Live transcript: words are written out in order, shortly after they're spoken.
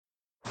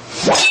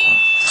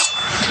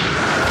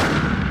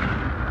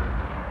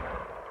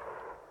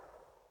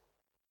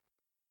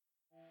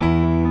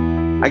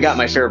I got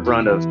my fair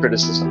brunt of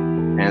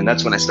criticism, and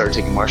that's when I started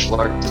taking martial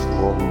arts a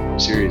little more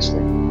seriously.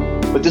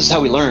 But this is how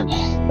we learned.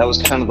 That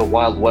was kind of the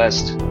Wild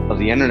West of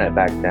the internet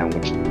back then.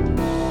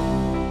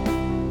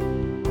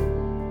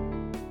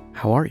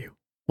 How are you?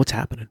 What's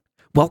happening?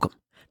 Welcome.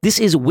 This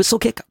is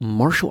Whistlekick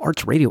Martial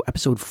Arts Radio,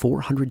 episode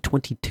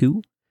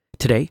 422.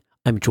 Today,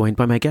 I'm joined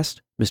by my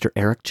guest, Mr.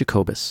 Eric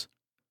Jacobus.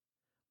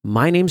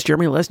 My name's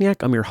Jeremy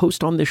Lesniak. I'm your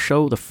host on this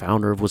show, the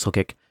founder of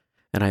Whistlekick,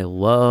 and I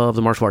love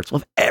the martial arts.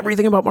 Love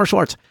everything about martial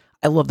arts.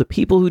 I love the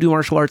people who do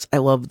martial arts. I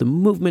love the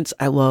movements.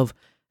 I love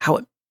how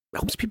it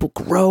helps people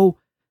grow.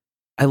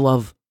 I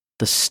love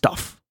the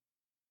stuff.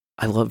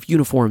 I love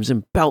uniforms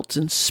and belts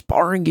and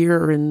sparring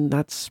gear, and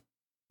that's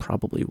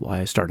probably why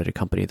I started a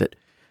company that,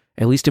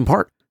 at least in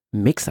part,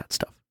 makes that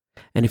stuff.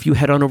 And if you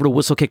head on over to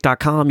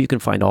whistlekick.com, you can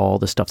find all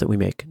the stuff that we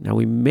make. Now,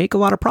 we make a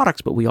lot of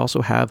products, but we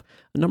also have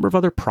a number of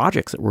other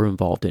projects that we're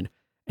involved in.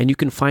 And you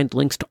can find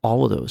links to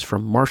all of those,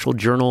 from Martial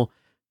Journal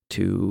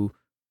to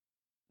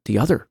the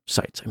other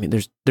sites. I mean,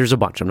 there's a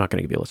bunch. I'm not going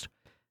to give you a list.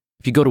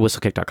 If you go to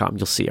whistlekick.com,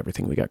 you'll see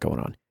everything we got going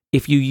on.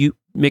 If you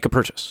make a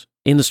purchase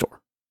in the store,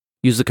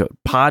 use the code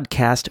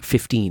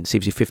podcast15.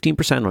 Saves you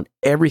 15% on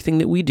everything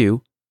that we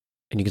do.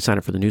 And you can sign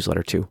up for the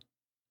newsletter too.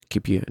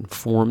 Keep you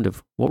informed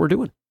of what we're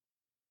doing.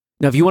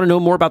 Now, if you want to know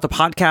more about the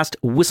podcast,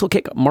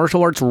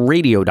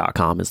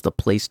 whistlekickmartialartsradio.com is the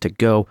place to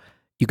go.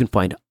 You can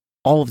find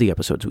all of the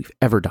episodes we've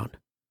ever done.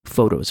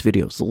 Photos,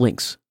 videos,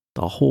 links,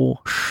 the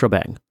whole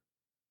shebang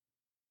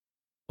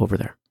over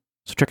there.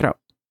 So check it out.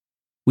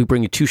 We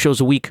bring you 2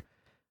 shows a week.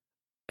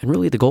 And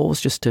really the goal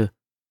is just to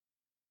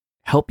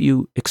help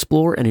you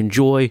explore and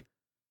enjoy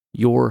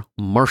your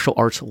martial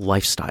arts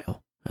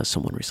lifestyle, as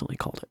someone recently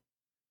called it.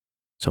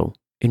 So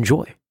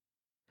enjoy.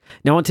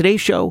 Now, on today's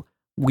show,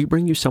 we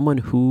bring you someone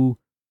who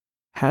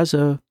has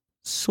a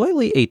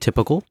slightly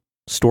atypical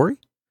story.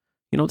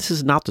 You know, this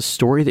is not the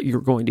story that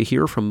you're going to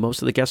hear from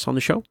most of the guests on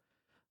the show.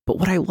 But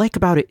what I like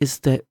about it is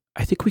that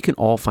I think we can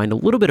all find a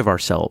little bit of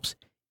ourselves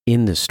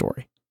in this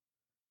story.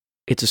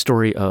 It's a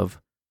story of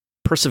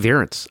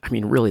perseverance. I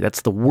mean, really,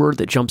 that's the word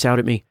that jumps out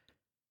at me.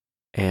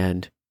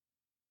 And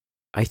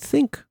I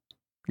think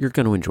you're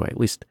going to enjoy it. At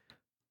least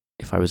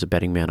if I was a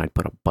betting man, I'd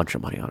put a bunch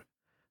of money on it.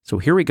 So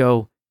here we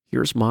go.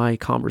 Here's my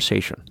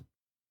conversation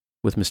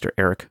with Mr.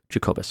 Eric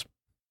Jacobus.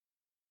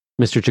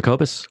 Mr.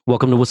 Jacobus,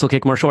 welcome to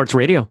Whistlekick Martial Arts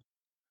Radio.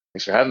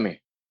 Thanks for having me.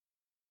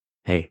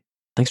 Hey,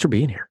 thanks for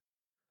being here.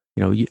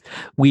 You know,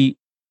 we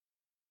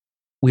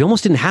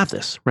almost didn't have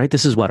this, right?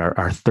 This is what,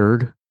 our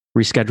third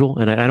reschedule.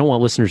 And I don't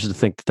want listeners to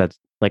think that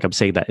like I'm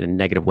saying that in a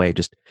negative way.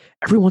 Just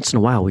every once in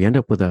a while, we end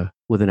up with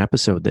an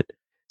episode that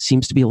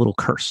seems to be a little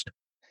cursed.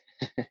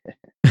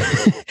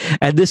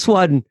 And this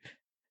one,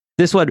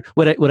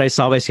 when I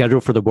saw my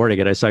schedule for the morning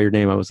and I saw your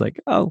name, I was like,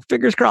 oh,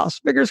 fingers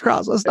crossed,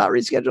 let's not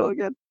reschedule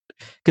again.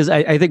 Because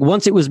I think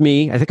once it was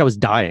me, I think I was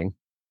dying.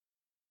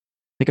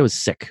 I think I was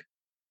sick.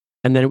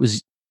 And then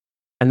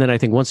I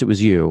think once it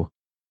was you,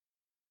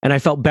 and I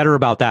felt better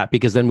about that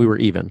because then we were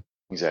even.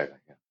 Exactly.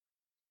 Yeah.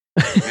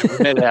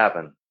 We made it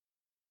happen.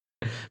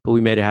 But we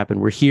made it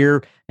happen. We're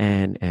here,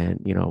 and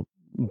you know,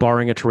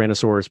 barring a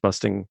Tyrannosaurus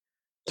busting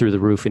through the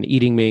roof and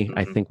eating me,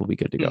 I think we'll be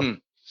good to go. Mm-hmm.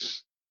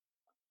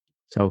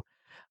 So,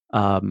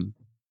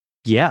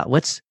 yeah,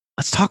 let's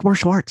talk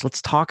martial arts.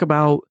 Let's talk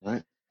about,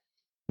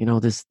 you know,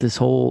 this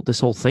whole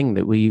thing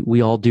that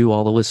we all do,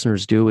 all the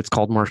listeners do. It's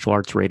called Martial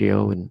Arts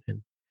Radio, and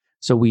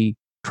so we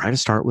try to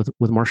start with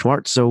martial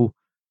arts. So,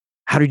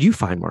 how did you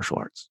find martial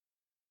arts?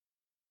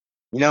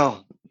 You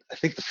know, I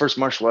think the first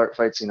martial art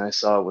fight scene I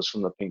saw was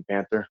from the Pink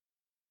Panther.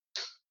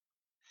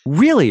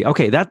 Really?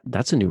 Okay,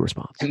 that's a new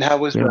response. And that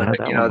was,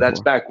 that's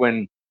back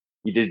when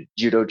you did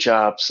judo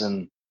chops,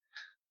 and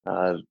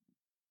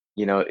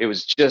you know, it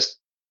was just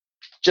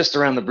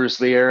around the Bruce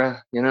Lee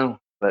era, you know.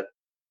 But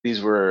these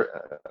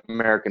were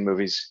American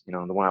movies. You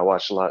know, the one I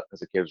watched a lot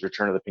as a kid was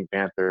Return of the Pink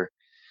Panther,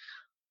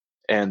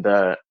 and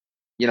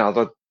you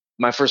know,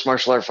 my first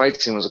martial art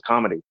fight scene was a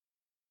comedy.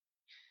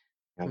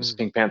 Those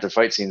Pink Panther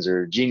fight scenes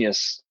are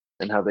genius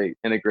in how they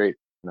integrate,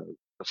 you know,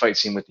 the fight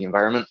scene with the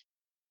environment,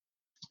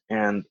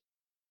 and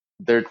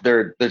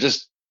they're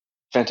just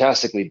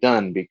fantastically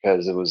done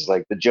because it was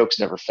like the jokes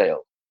never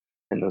failed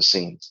in those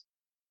scenes.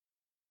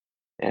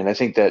 And I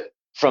think that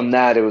from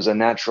that, it was a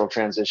natural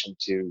transition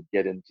to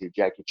get into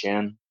Jackie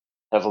Chan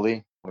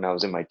heavily when I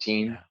was in my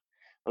teen. I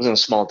was in a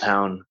small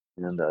town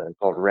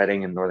called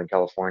Redding in Northern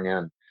California,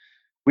 and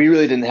we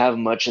really didn't have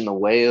much in the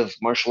way of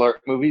martial art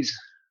movies,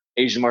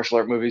 Asian martial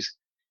art movies.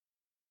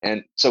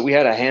 And so we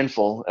had a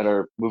handful at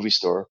our movie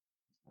store,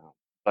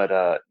 but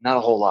not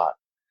a whole lot.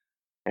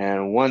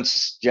 And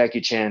once Jackie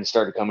Chan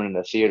started coming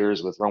into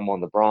theaters with Rumble in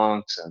the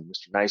Bronx and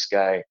Mr. Nice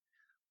Guy,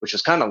 which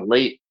was kind of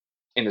late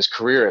in his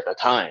career at the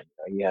time,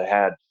 he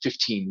had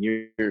 15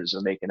 years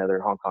of making other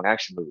Hong Kong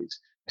action movies.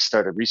 I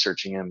started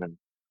researching him and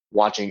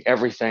watching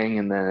everything,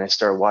 and then I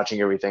started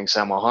watching everything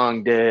Sammo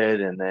Hung did,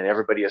 and then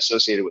everybody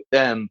associated with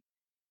them.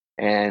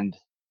 And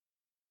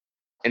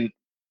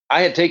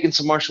I had taken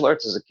some martial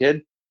arts as a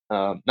kid,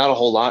 not a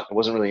whole lot. It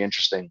wasn't really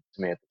interesting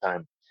to me at the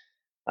time.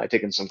 I'd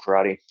taken some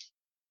karate,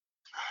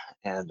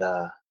 and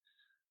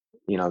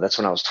that's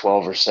when I was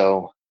 12 or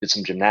so. Did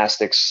some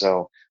gymnastics,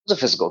 so I was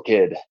a physical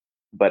kid,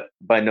 but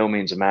by no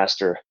means a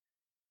master.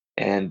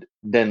 And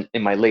then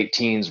in my late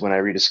teens, when I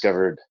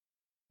rediscovered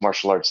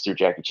martial arts through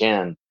Jackie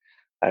Chan,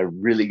 I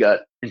really got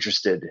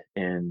interested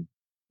in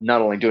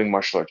not only doing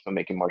martial arts but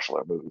making martial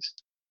art movies.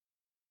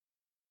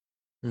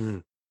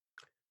 Mm.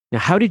 Now,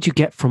 how did you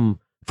get from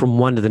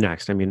one to the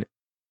next? I mean,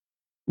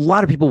 a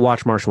lot of people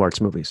watch martial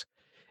arts movies,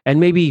 and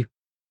maybe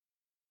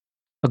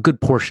a good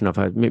portion of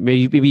it,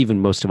 maybe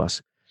even most of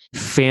us,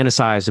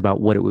 fantasize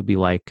about what it would be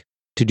like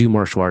to do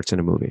martial arts in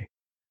a movie.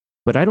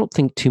 But I don't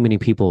think too many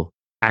people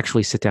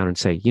actually sit down and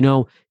say,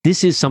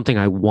 this is something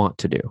I want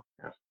to do.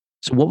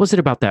 So what was it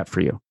about that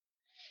for you?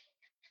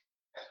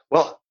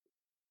 Well,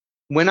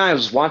 when I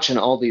was watching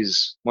all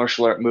these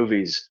martial art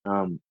movies,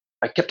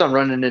 I kept on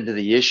running into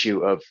the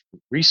issue of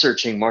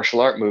researching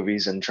martial art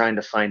movies and trying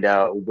to find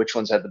out which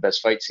ones had the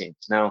best fight scenes.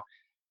 Now,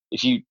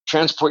 if you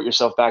transport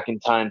yourself back in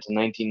time to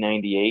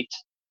 1998,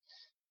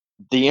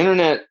 the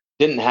internet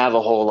didn't have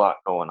a whole lot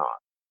going on.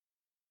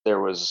 There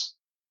was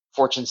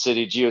Fortune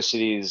City,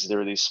 GeoCities. There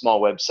were these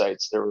small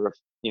websites. There were,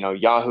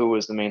 Yahoo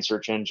was the main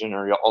search engine,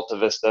 or Alta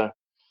Vista,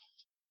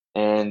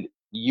 and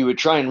you would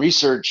try and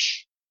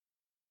research,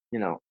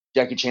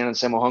 Jackie Chan and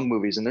Sammo Hung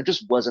movies, and there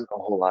just wasn't a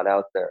whole lot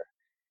out there.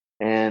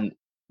 And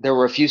there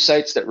were a few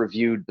sites that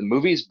reviewed the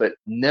movies, but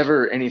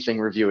never anything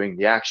reviewing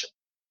the action.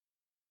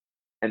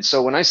 And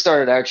so when I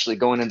started actually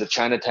going into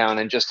Chinatown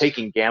and just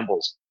taking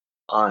gambles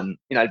on,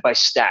 I'd buy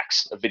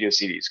stacks of video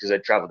CDs because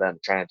I'd travel down to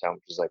Chinatown,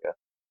 which was like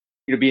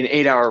it'd be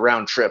an 8-hour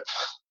round trip,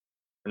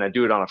 and I'd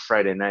do it on a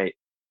Friday night,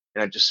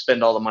 and I'd just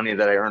spend all the money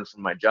that I earned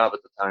from my job at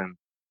the time,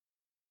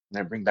 and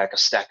I'd bring back a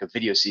stack of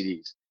video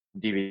CDs,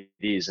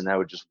 DVDs, and I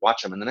would just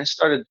watch them. And then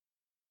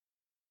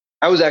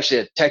I was actually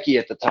a techie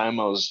at the time.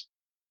 I was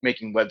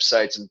making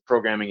websites and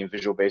programming in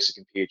Visual Basic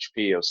and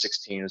PHP. I was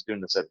 16. I was doing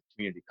this at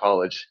community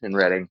college in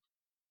Reading,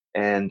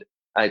 and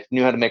I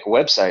knew how to make a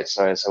website.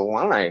 So I said,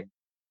 well, why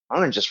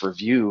don't I just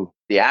review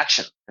the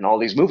action in all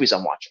these movies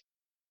I'm watching?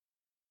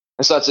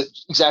 And so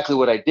that's exactly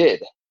what I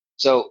did.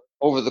 So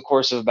over the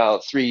course of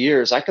about 3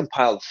 years, I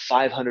compiled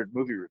 500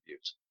 movie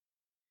reviews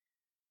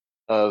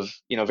of,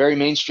 very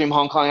mainstream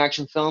Hong Kong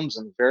action films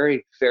and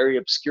very, very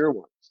obscure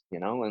ones,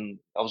 and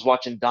I was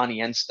watching Donnie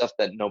Yen stuff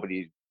that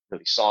nobody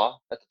really saw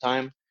at the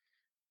time.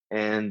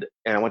 And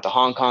I went to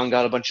Hong Kong,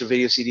 got a bunch of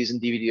video CDs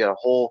and DVD, got a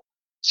whole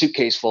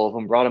suitcase full of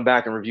them, brought them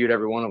back and reviewed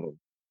every one of them.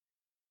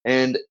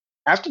 And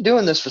after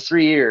doing this for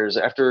 3 years,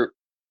 after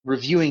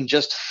reviewing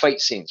just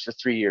fight scenes for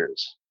 3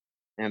 years,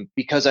 and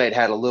because I had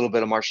had a little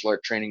bit of martial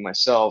art training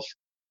myself,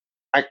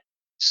 I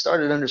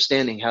started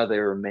understanding how they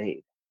were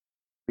made,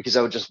 because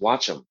I would just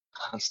watch them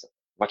constantly,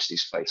 watch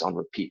these fights on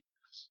repeat.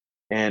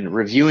 And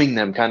reviewing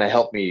them kind of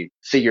helped me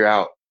figure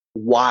out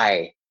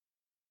why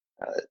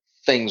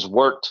things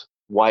worked,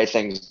 why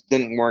things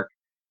didn't work,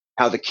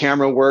 how the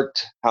camera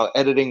worked, how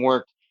editing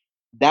worked.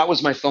 That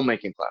was my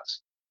filmmaking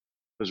class,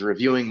 was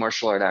reviewing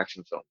martial art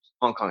action films,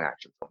 Hong Kong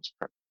action films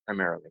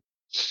primarily.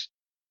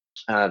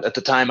 At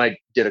the time, I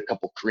did a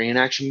couple Korean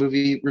action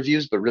movie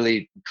reviews, but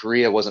really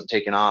Korea wasn't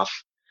taken off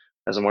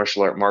as a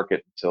martial art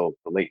market until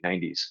the late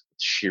 90s.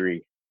 It's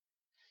Shiri.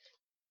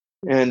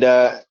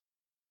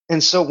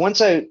 And so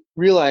once I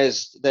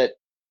realized that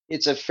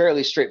it's a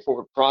fairly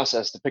straightforward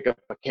process to pick up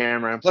a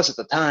camera, and plus at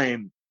the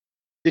time,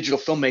 digital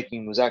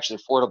filmmaking was actually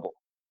affordable.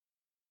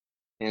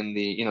 In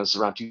it's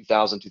around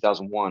 2000,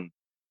 2001.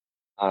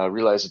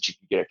 Realized that you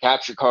could get a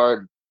capture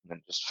card and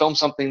then just film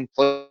something,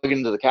 plug it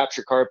into the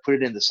capture card, put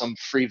it into some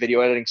free video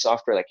editing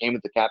software that came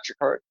with the capture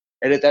card,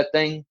 edit that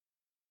thing,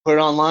 put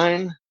it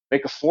online,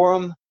 make a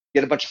forum,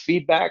 get a bunch of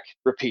feedback,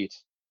 repeat.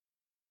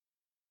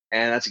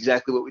 And that's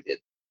exactly what we did.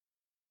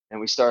 And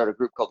we started a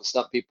group called the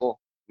Stunt People.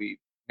 We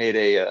made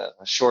a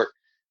short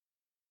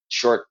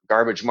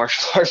garbage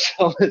martial arts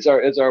film as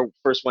our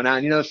first one out.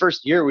 And, the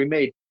first year we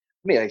made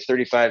like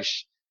 35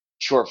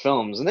 short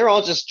films, and we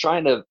were just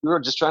trying to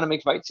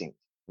make fight scenes.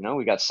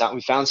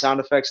 We found sound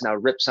effects, now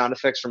ripped sound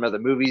effects from other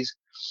movies.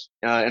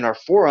 In our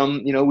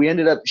forum, I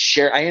ended up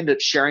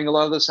sharing a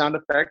lot of those sound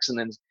effects, and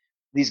then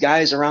these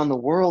guys around the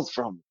world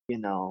from,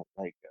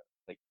 like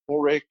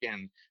Ulrich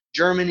and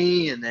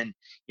Germany, and then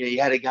you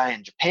had a guy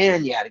in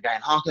Japan, you had a guy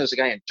in Hong Kong, there's a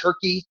guy in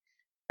Turkey,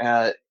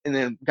 and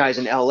then guys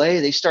in LA,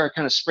 they started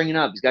kind of springing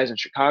up. These guys in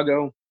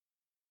Chicago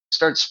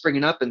started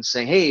springing up and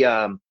saying, hey,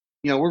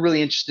 we're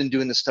really interested in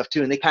doing this stuff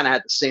too. And they kind of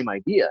had the same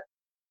idea.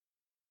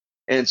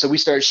 And so we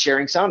started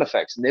sharing sound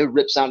effects, and they would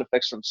rip sound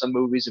effects from some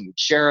movies and we'd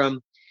share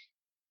them.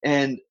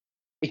 And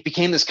it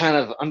became this kind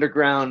of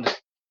underground,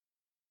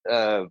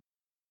 I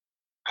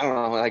don't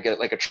know, like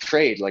a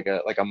trade, like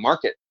a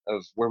market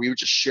of where we were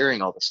just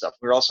sharing all the stuff.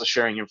 We were also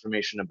sharing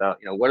information about,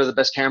 what are the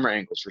best camera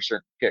angles for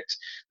certain kicks.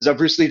 This is how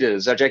Bruce Lee did it.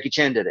 This is how Jackie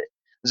Chan did it.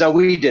 This is how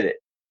we did it.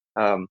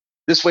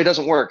 This way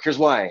doesn't work. Here's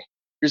why.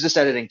 Here's this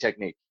editing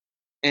technique.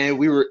 And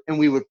we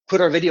would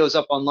put our videos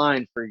up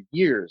online for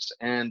years.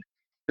 And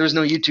there was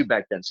no YouTube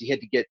back then, so you had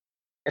to get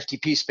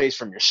FTP space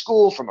from your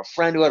school, from a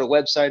friend who had a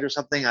website or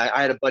something.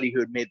 I had a buddy who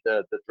had made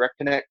the Direct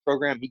Connect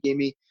program. He gave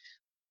me,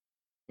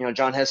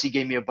 John Hesse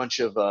gave me a bunch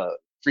of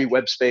free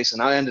web space,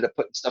 and I ended up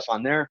putting stuff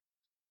on there.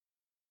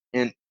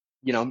 And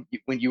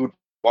when you would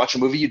watch a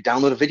movie, you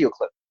download a video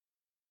clip,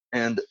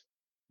 and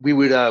we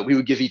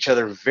would give each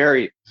other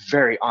very,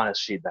 very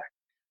honest feedback.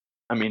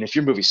 I mean, if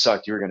your movie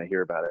sucked, you were going to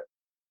hear about it.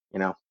 You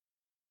know,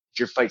 if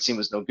your fight scene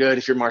was no good,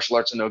 if your martial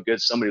arts are no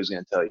good, somebody was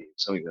going to tell you.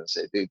 Somebody's going to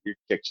say, "Dude, your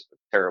kicks are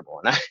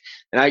terrible."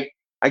 And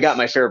I got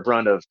my fair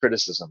brunt of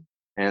criticism,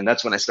 and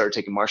that's when I started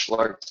taking martial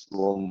arts a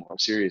little more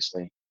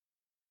seriously.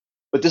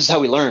 But this is how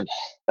we learned.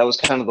 That was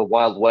kind of the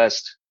wild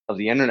west of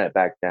the internet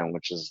back then,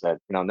 which is that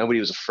nobody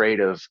was afraid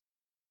of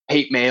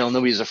hate mail,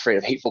 nobody was afraid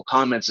of hateful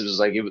comments. It was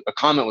like a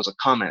comment was a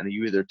comment, and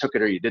you either took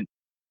it or you didn't.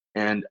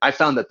 And I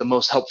found that the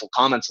most helpful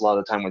comments a lot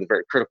of the time were the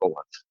very critical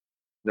ones.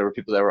 There were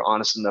people that were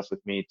honest enough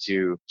with me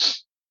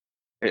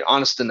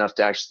honest enough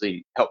to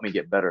actually help me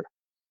get better.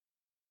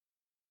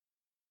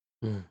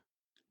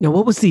 Now,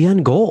 what was the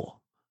end goal?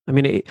 I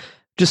mean,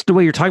 just the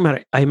way you're talking about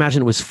it, I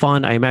imagine it was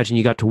fun. I imagine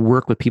you got to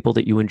work with people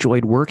that you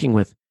enjoyed working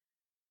with.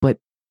 But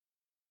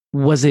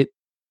was it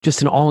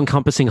just an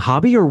all-encompassing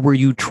hobby, or were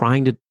you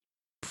trying to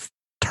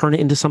turn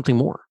it into something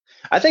more?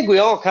 I think we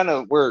all kind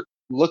of were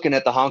looking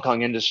at the Hong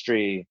Kong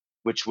industry,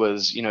 which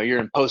was, you're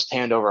in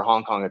post-handover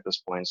Hong Kong at this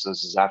point. So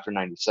this is after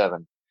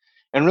 97.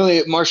 And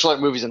really, martial art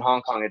movies in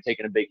Hong Kong had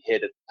taken a big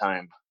hit at the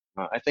time.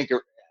 I think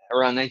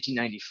around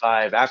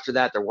 1995. After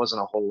that, there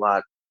wasn't a whole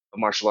lot of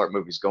martial art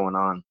movies going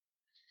on.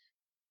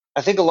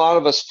 I think a lot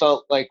of us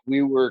felt like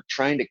we were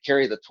trying to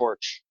carry the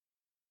torch.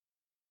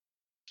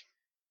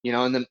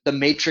 And the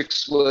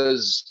Matrix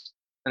was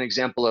an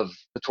example of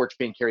the torch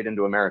being carried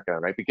into America,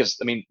 right? Because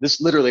I mean, this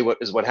literally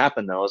what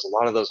happened though is a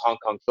lot of those Hong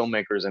Kong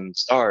filmmakers and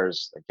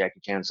stars like Jackie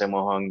Chan,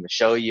 Sammo Hung,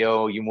 Michelle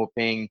Yeoh, Yuen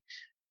Woo-ping,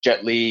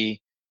 Jet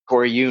Li,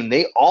 Corey Yuen,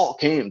 they all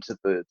came to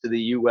the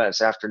U.S.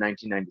 after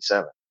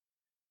 1997.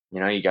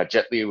 You got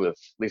Jet Li with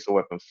Lethal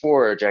Weapon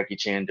 4, Jackie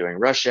Chan doing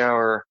Rush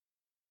Hour,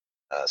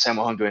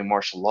 Sammo Hung doing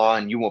Martial Law,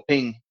 and Yuen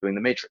Woo-ping doing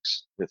The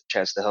Matrix with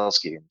Chad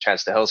Stahelski. And Chad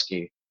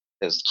Stahelski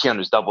is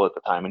Keanu's double at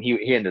the time, and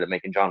he ended up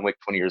making John Wick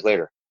 20 years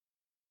later.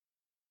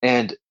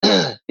 And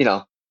you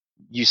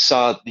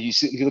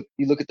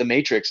look at The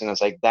Matrix, and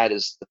it's like that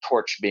is the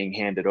torch being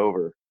handed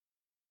over.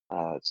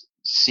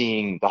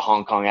 Seeing the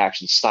Hong Kong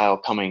action style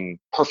coming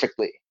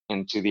perfectly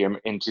into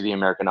the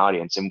American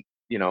audience, and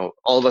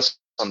all of us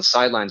on the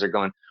sidelines are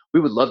going, we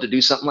would love to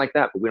do something like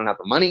that, but we don't have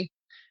the money.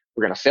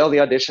 We're going to fail the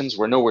auditions.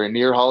 We're nowhere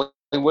near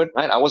Hollywood,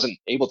 right? I wasn't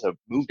able to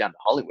move down to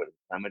Hollywood at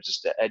the time.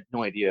 I had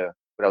no idea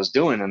what I was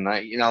doing, and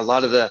a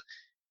lot of the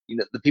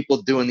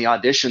people doing the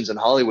auditions in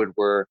Hollywood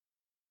were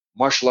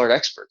martial art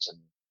experts, and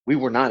we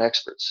were not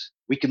experts.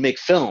 We could make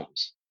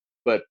films,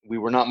 but we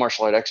were not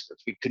martial art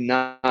experts. We could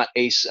not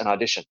ace an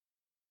audition.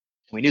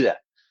 We knew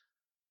that.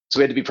 So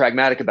we had to be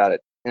pragmatic about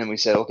it. And we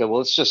said, okay, well,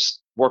 let's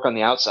just work on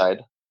the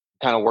outside,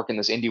 kind of work in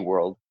this indie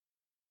world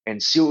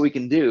and see what we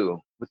can do,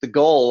 with the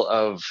goal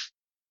of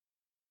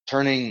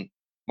turning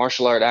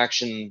martial art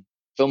action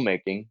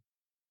filmmaking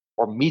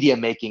or media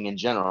making in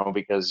general,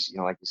 because,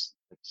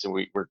 so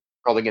we're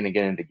probably going to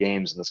get into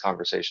games in this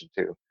conversation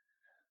too,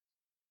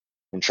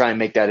 and try and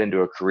make that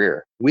into a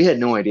career. We had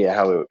no idea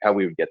how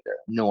we would get there.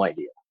 No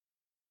idea.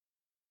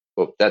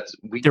 Well,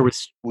 there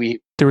was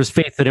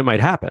faith that it might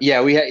happen.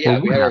 Yeah, we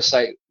had our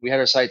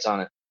sights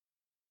on it,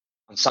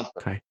 on something.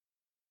 Okay.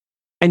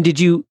 And did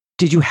you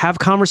have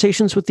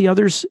conversations with the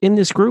others in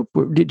this group?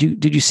 Or did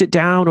you sit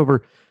down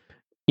over,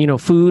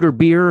 food or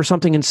beer or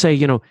something and say,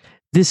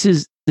 this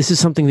is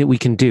something that we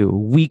can do.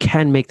 We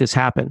can make this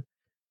happen.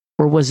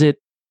 Or was it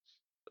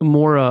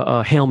more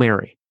a Hail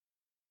Mary?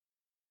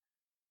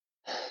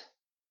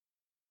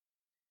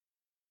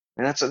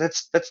 And that's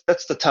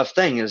the tough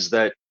thing, is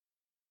that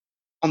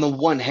on the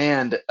one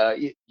hand,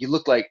 you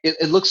look like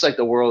it looks like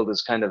the world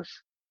is kind of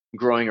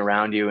growing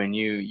around you, and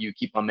you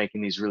keep on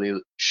making these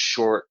really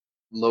short,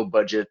 low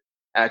budget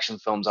action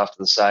films off to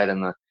the side,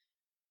 and the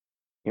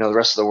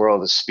rest of the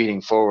world is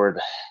speeding forward.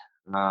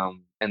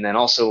 And then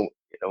also,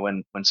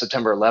 when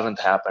September 11th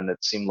happened,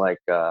 it seemed like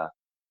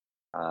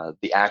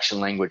the action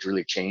language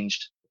really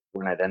changed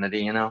for an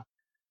identity.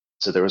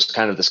 So there was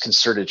kind of this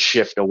concerted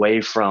shift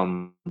away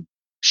from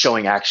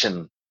showing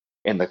action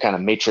in the kind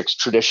of Matrix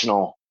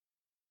traditional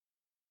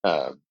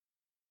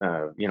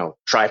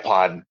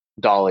tripod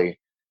dolly,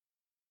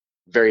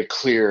 very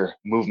clear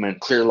movement,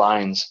 clear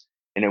lines,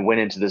 and it went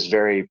into this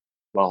very,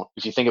 well,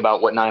 if you think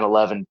about what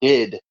 9/11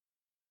 did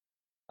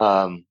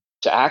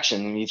to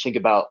action, and you think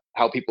about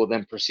how people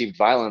then perceived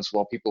violence,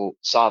 well, people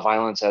saw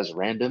violence as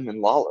random and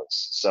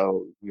lawless.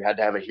 So you had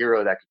to have a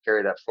hero that could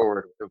carry that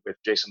forward, with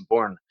Jason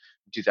Bourne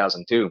in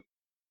 2002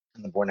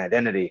 and the Bourne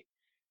Identity.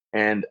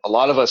 And a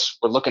lot of us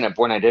were looking at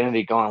Bourne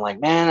Identity going like,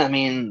 man, I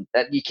mean,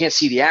 that you can't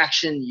see the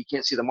action, you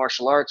can't see the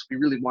martial arts. We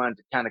really wanted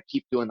to kind of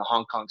keep doing the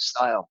Hong Kong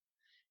style.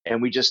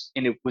 And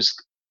it was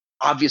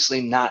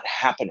obviously not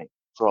happening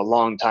for a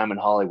long time in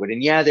Hollywood.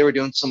 And yeah, they were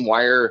doing some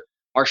wire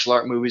martial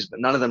art movies, but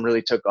none of them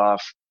really took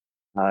off.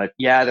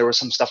 Yeah, there was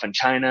some stuff in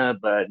China,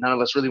 but none of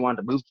us really wanted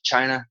to move to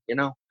China.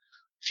 A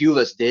few of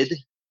us did,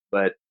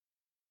 but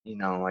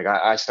like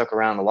I stuck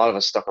around. A lot of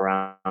us stuck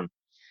around,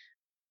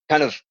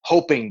 kind of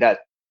hoping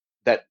that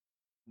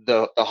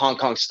the Hong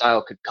Kong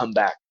style could come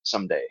back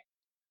someday.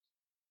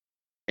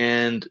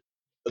 And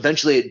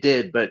eventually it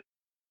did, but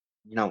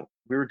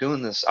we were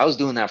doing this. I was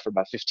doing that for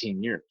about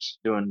 15 years,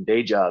 doing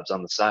day jobs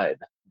on the side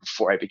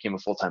before I became a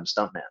full-time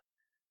stuntman.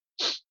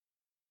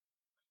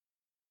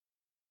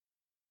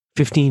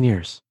 15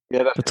 years.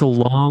 Yeah, that's a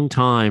long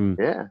time.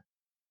 Yeah.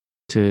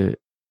 To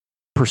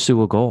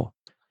pursue a goal.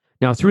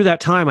 Now, through that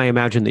time, I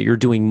imagine that you're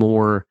doing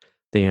more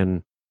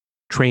than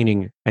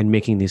training and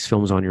making these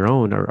films on your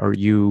own. Are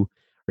you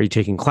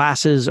taking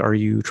classes? Are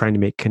you trying to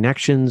make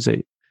connections?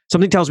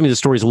 Something tells me the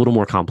story is a little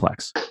more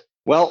complex.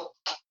 Well,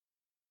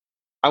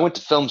 I went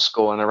to film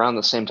school, and around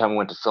the same time I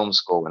went to film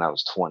school when I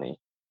was 20.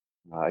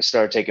 I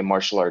started taking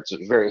martial arts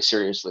very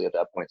seriously at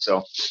that point.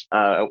 So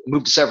I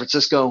moved to San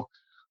Francisco,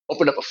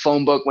 opened up a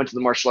phone book, went to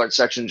the martial arts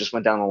section, just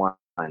went down the line.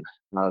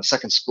 The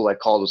second school I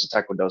called was a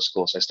Taekwondo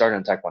school. So I started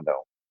in Taekwondo.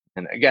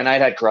 And again,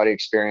 I'd had karate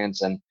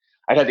experience, and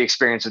I'd had the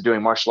experience of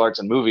doing martial arts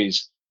and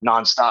movies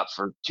nonstop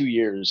for 2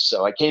 years.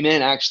 So I came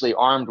in actually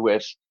armed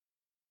with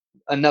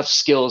enough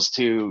skills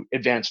to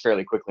advance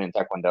fairly quickly in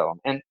Taekwondo.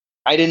 And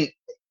I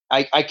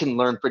can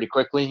learn pretty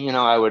quickly.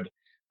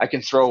 I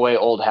can throw away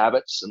old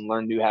habits and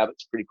learn new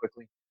habits pretty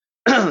quickly.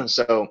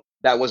 So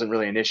that wasn't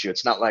really an issue.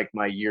 It's not like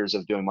my years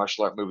of doing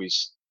martial art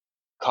movies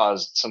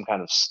caused some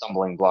kind of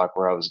stumbling block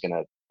where I was going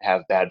to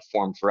have bad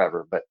form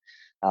forever. But,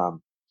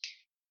 and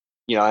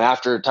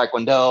after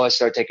Taekwondo, I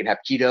started taking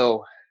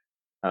Hapkido,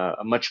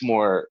 a much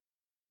more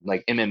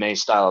like MMA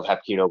style of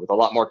Hapkido with a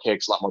lot more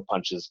kicks, a lot more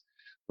punches,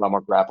 a lot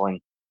more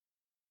grappling.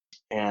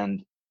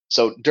 And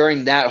so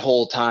during that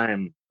whole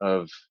time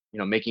of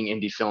making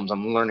indie films,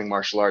 I'm learning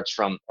martial arts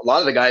from a lot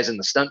of the guys in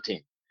the stunt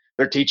team.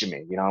 They're teaching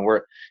me.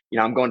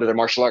 I'm going to their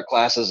martial art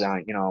classes,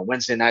 and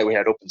Wednesday night we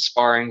had open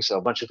sparring, so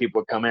a bunch of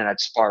people would come in. I'd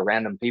spar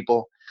random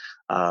people.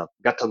 And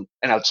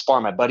I'd spar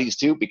my buddies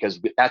too, because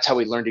that's how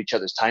we learned each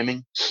other's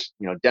timing.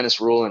 Dennis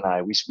Rule and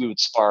I, we would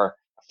spar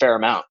a fair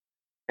amount,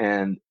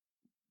 and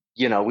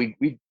we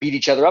beat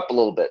each other up a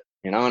little bit.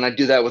 And I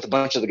do that with a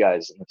bunch of the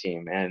guys in the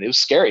team. And it was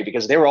scary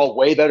because they were all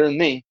way better than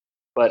me,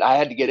 but I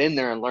had to get in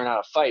there and learn how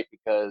to fight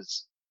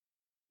because,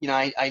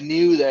 I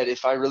knew that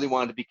if I really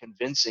wanted to be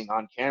convincing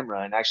on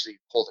camera and actually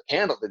hold a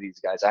candle to these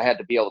guys, I had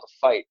to be able to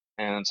fight.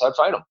 And so I'd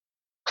fight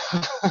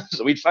them.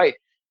 So we'd fight.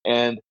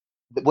 And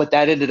what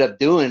that ended up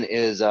doing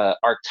is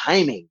our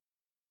timing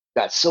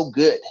got so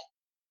good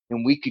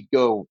and we could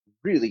go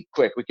really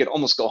quick. We could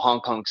almost go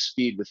Hong Kong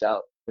speed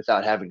without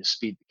having to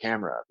speed the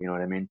camera up. You know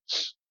what I mean?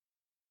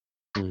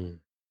 Mm.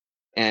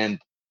 And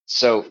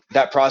so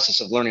that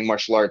process of learning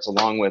martial arts,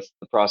 along with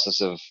the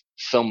process of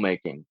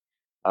filmmaking,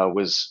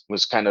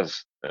 was kind of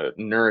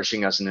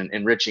nourishing us and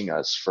enriching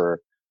us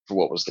for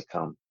what was to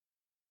come.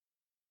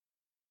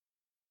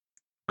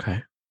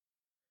 Okay.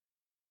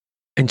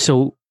 And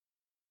so,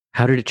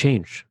 how did it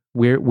change?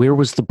 Where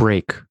was the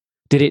break?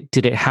 Did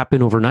it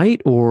happen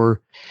overnight,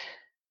 or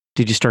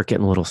did you start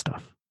getting little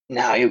stuff?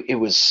 No, it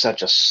was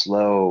such a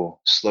slow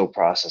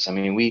process. I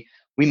mean, we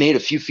made a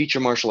few feature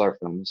martial art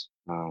films.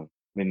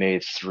 We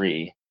made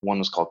 3. One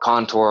was called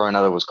Contour,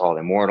 another was called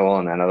Immortal,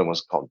 and another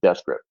was called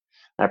Death Grip.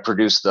 And I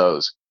produced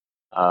those.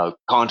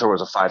 Contour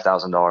was a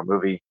 $5,000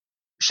 movie. We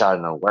shot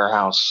in a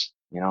warehouse.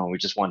 We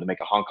just wanted to make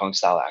a Hong Kong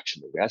style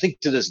action movie. I think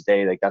to this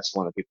day, like that's the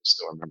one that people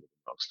still remember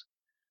the most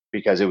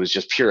because it was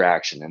just pure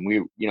action. And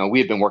we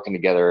had been working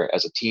together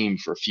as a team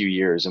for a few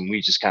years, and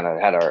we just kind of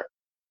had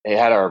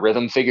our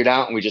rhythm figured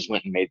out, and we just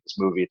went and made this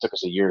movie. It took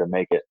us a year to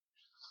make it.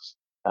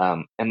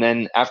 And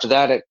then after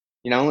that, it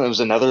was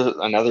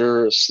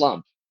another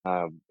slump.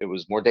 It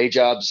was more day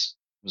jobs.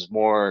 It was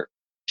more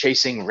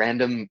chasing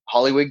random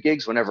Hollywood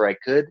gigs whenever I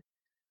could.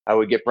 I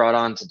would get brought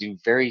on to do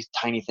very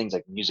tiny things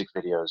like music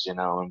videos,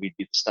 and we'd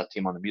be the stunt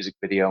team on the music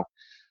video.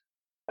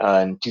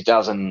 In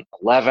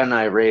 2011,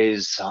 I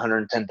raised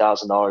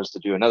 $110,000 to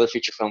do another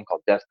feature film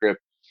called Death Grip.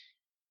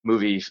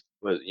 Movie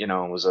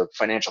was a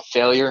financial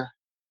failure,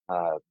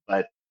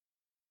 but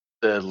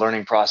the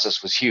learning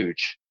process was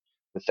huge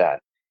with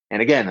that.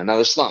 And again,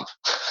 another slump,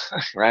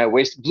 right?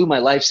 I blew my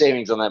life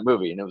savings on that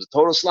movie, and it was a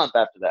total slump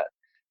after that.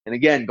 And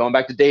again, going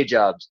back to day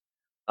jobs,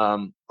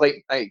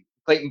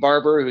 Clayton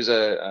Barber, who's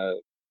a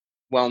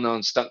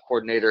well-known stunt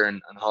coordinator in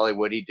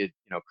Hollywood, he did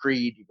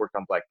Creed, he worked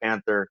on Black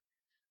Panther.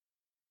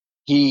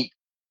 He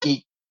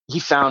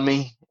found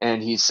me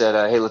and he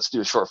said, "Hey, let's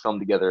do a short film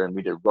together." And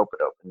we did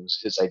Rope-a-Dope, and it was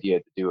his idea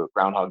to do a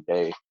Groundhog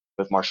Day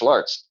with martial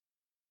arts.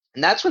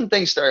 And that's when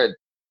things started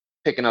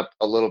picking up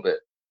a little bit.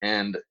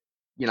 And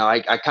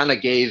I kind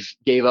of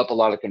gave up a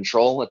lot of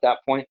control at that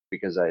point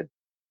because I had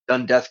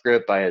done Death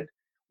Grip. I had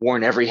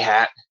worn every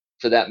hat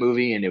for that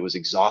movie, and it was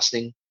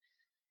exhausting.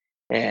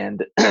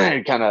 And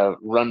it kind of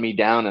run me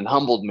down and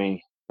humbled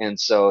me. And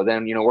so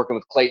then, working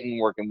with Clayton,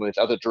 working with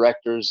other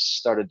directors,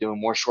 started doing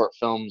more short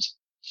films.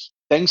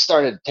 Things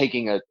started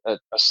taking a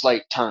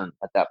slight turn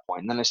at that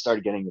point. And then I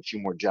started getting a few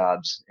more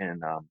jobs in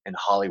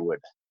Hollywood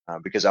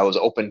because I was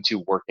open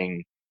to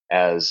working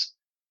as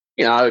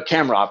a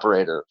camera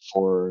operator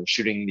for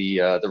shooting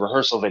the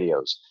rehearsal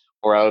videos,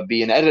 or I would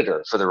be an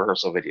editor for the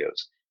rehearsal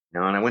videos.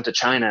 And I went to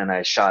China and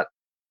I shot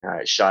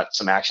I shot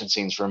some action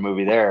scenes for a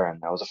movie there,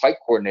 and I was a fight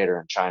coordinator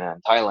in China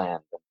and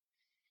Thailand.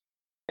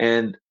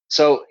 And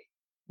so,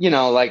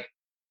 like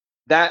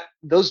that,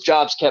 those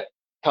jobs kept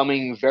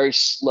coming very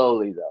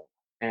slowly though.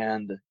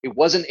 And it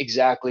wasn't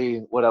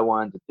exactly what I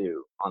wanted to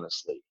do,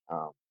 honestly.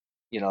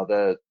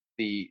 The,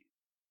 the,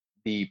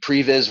 the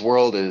previs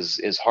world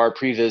is hard.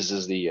 Previs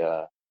is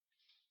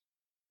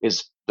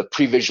the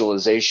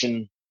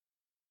pre-visualization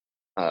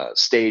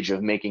stage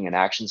of making an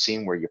action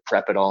scene where you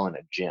prep it all in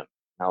a gym.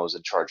 I was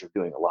in charge of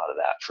doing a lot of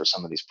that for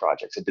some of these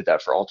projects. I did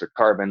that for Altered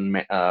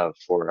Carbon,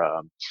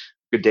 for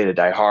Good Day to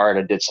Die Hard.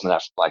 I did some of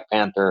that for Black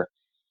Panther,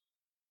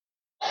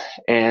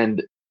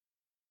 and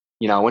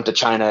I went to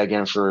China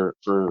again for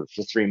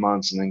 3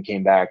 months, and then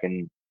came back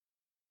and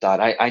thought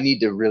I need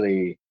to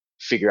really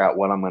figure out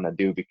what I'm going to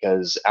do,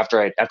 because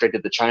after I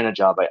did the China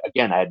job, I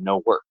had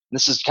no work. And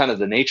this is kind of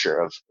the nature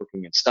of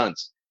working in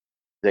stunts,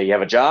 that you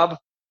have a job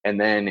and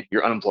then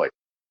you're unemployed.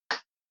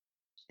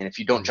 And if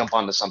you don't jump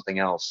onto something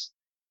else,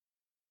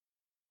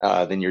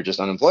 then you're just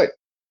unemployed.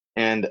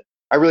 And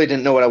I really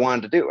didn't know what I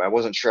wanted to do. I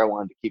wasn't sure I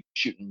wanted to keep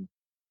shooting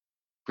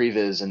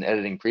previs and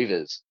editing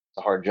previs. It's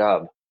a hard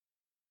job.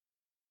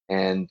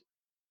 And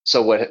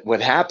so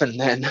what happened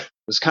then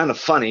was kind of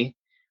funny.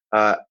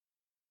 I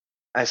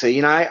say,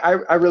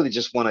 I really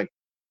just want to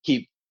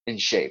keep in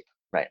shape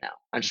right now.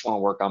 I just want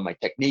to work on my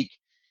technique,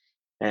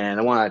 and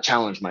I want to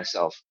challenge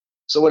myself.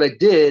 So what I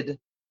did is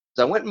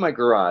I went in my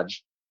garage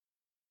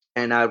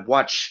and I'd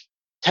watch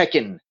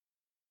Tekken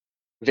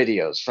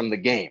videos from the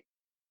game,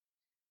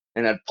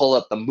 and I'd pull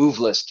up the move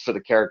list for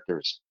the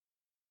characters,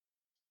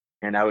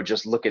 and I would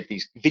just look at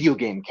these video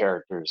game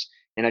characters,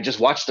 and I just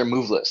watch their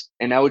move list,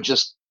 and I would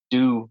just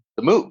do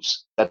the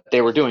moves that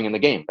they were doing in the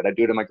game, but I'd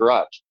do it in my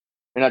garage,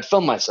 and I'd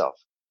film myself,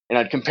 and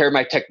I'd compare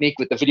my technique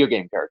with the video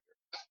game character.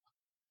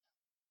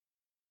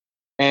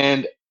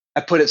 And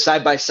I put it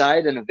side by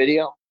side in a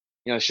video,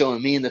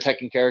 showing me and the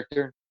Tekken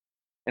character,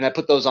 and I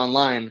put those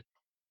online,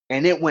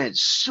 and it went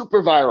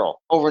super viral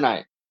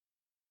overnight,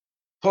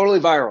 totally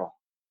viral.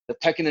 The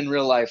Tekken in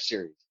Real Life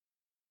series.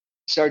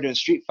 Started doing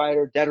Street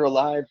Fighter, Dead or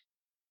Alive.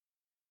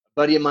 A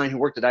buddy of mine who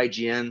worked at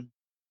IGN,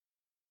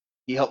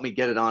 he helped me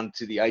get it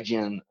onto the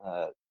IGN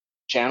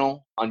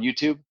channel on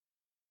YouTube,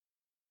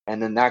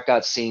 and then that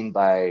got seen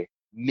by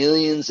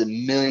millions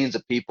and millions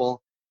of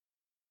people.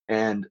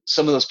 And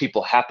some of those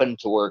people happened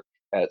to work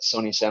at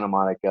Sony Santa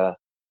Monica,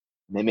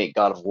 and they make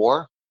God of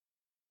War,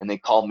 and they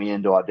called me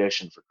in to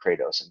audition for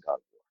Kratos in God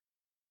of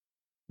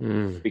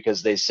War,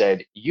 because they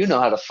said, you know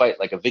how to fight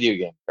like a video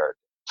game character.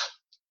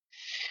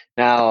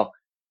 Now,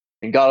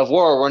 in God of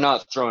War, we're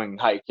not throwing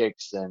high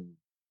kicks, and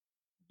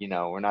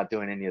we're not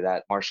doing any of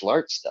that martial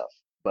arts stuff.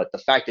 But the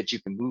fact that you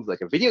can move like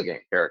a video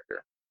game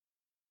character,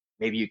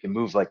 maybe you can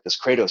move like this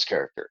Kratos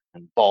character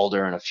and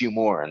Baldur and a few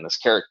more in this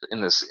character in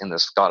this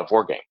God of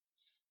War game.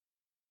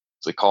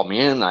 So they called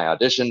me in, I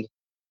auditioned,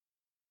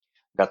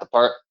 got the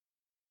part,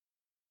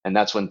 and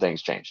that's when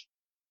things changed.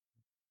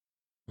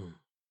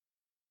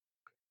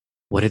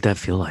 What did that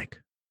feel like?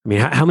 I mean,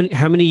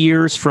 how many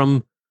years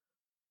from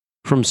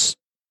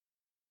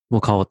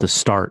we'll call it the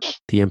start,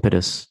 the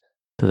impetus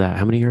to that?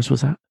 How many years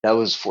was that? That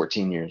was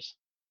 14 years.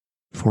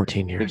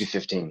 14 years. Maybe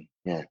 15.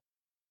 Yeah.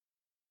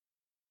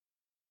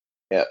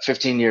 Yeah,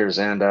 15 years.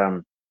 And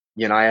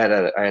I had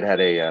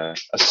a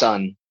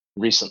son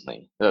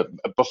recently,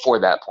 before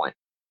that point,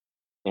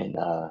 in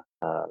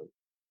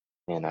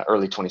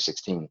early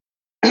 2016.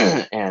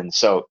 And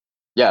so,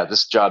 yeah,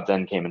 this job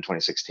then came in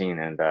 2016,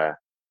 and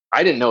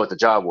I didn't know what the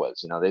job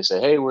was. They say,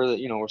 hey, we're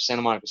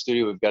Santa Monica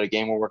studio. We've got a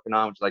game we're working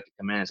on. Would you like to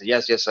come in? I said,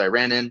 yes. So I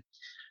went in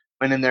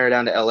there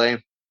down to LA. I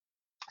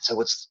said,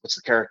 what's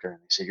the character? And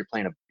they said, you're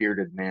playing a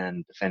bearded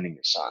man defending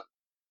your son,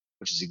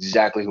 which is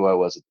exactly who I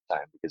was at the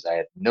time, because I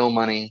had no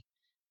money.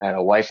 I had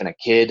a wife and a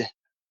kid,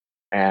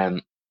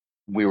 and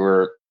we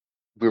were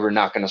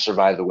not going to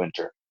survive the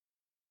winter,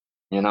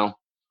 And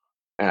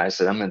I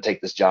said, I'm going to take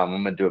this job.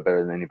 I'm going to do it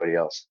better than anybody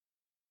else.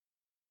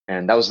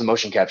 And that was the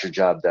motion capture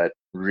job that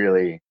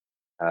really,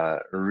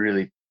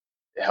 really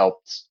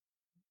helped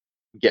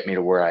get me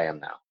to where I am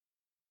now.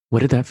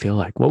 What did that feel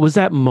like? What was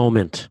that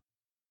moment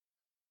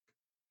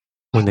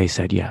when they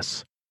said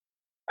yes?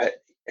 I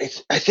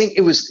think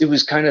it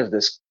was kind of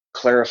this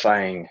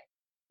clarifying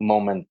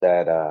moment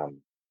that,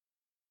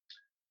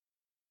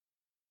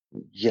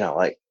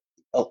 like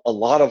a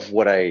lot of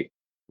what I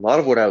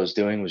was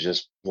doing was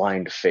just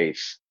blind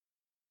faith.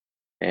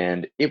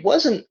 And it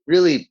wasn't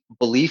really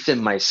belief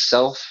in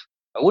myself.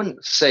 I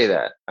wouldn't say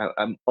that.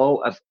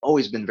 I've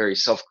always been very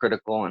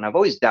self-critical, and I've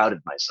always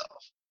doubted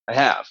myself. I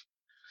have,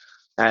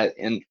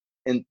 and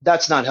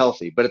that's not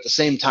healthy. But at the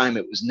same time,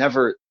 it was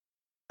never.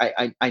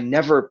 I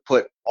never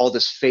put all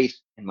this faith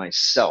in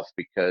myself,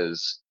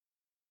 because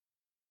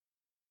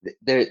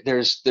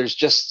there's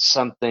just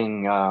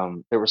something.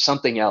 There was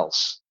something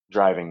else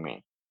driving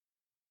me,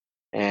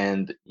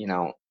 and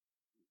I'm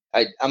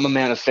a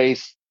man of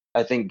faith.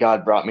 I think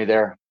God brought me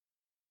there.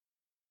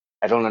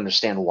 I don't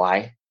understand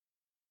why,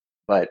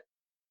 but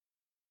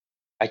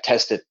I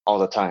test it all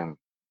the time.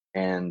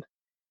 And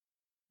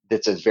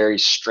that's a very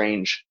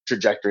strange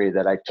trajectory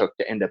that I took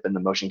to end up in the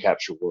motion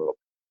capture world.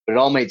 But it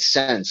all made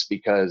sense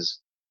because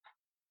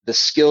the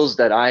skills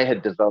that I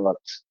had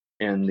developed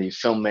in the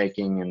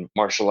filmmaking and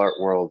martial art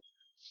world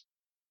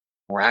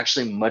were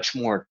actually much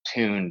more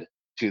tuned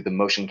to the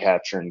motion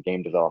capture and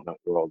game development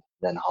world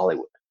than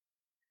Hollywood.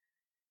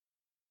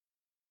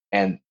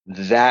 And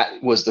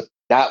that was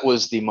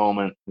the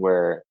moment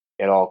where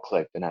it all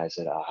clicked, and I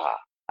said, aha,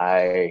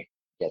 I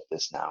get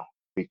this now.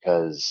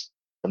 Because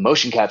the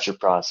motion capture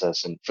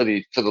process, and for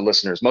the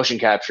listeners, motion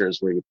capture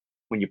is where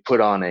when you put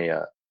on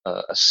a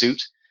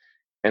suit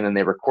and then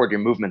they record your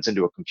movements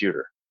into a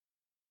computer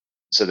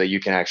so that you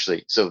can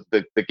actually, so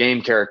the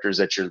game characters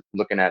that you're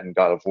looking at in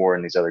God of War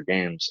and these other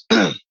games,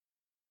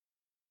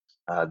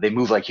 they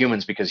move like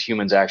humans because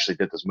humans actually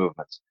did those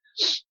movements.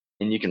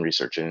 And you can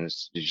research it, and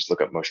you just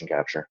look up motion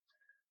capture.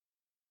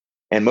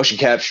 And motion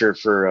capture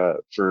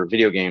for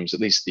video games, at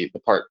least the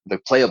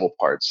playable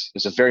parts,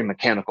 is a very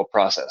mechanical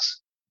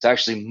process. It's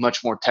actually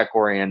much more tech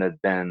oriented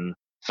than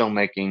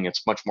filmmaking.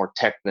 It's much more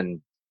tech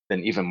than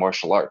even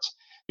martial arts,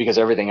 because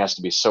everything has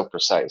to be so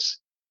precise.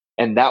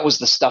 And that was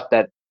the stuff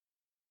that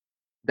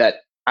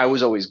I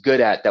was always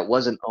good at, that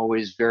wasn't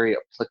always very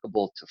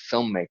applicable to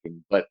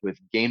filmmaking, but with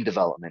game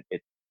development,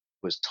 it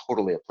was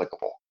totally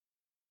applicable.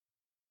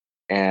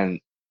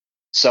 And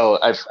so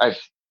I've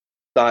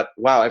thought,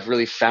 wow, I've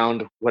really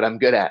found what I'm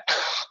good at.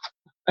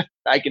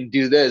 I can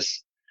do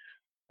this,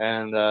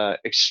 and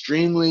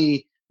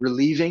extremely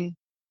relieving.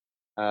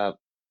 But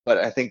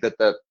I think that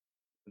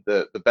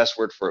the best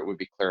word for it would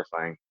be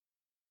clarifying.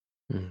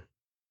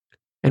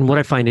 And what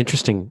I find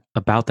interesting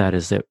about that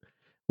is that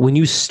when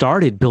you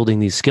started building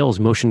these skills,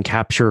 motion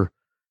capture,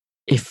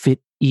 if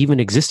it even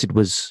existed,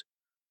 was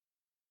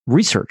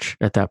research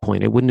at that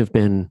point. It wouldn't have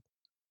been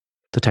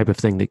the type of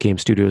thing that game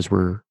studios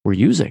were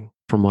using,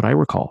 from what I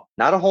recall.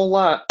 Not a whole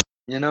lot,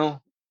 you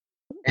know.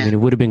 I mean, it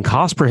would have been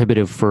cost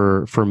prohibitive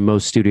for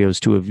most studios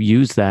to have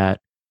used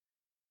that.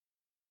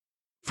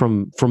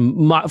 From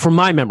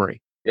my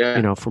memory,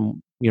 yeah,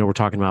 we're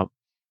talking about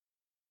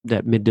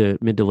that mid to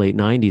late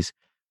 90s,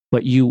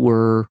 but you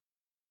were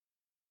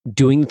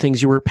doing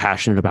things you were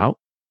passionate about.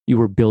 You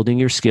were building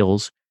your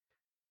skills.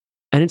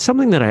 And it's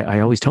something that I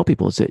always tell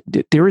people, is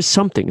that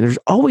there's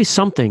always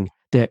something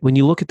that when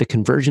you look at the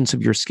convergence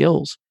of your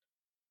skills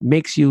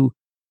makes you,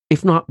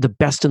 if not the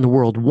best in the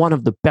world, one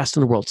of the best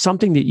in the world,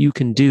 something that you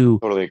can do.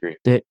 Totally agree.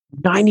 That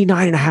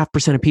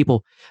 99.5% of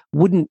people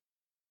wouldn't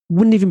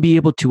even be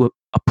able to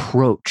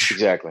approach.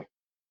 Exactly.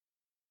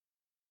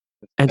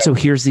 And so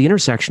here's the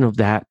intersection of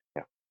that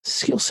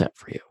skill set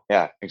for you.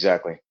 Yeah,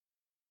 exactly.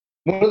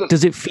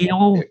 Does it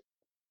feel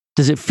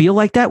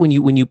like that when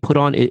you put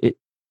on it?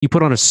 You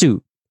put on a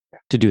suit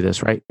to do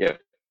this, right? Yeah.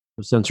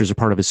 The sensors are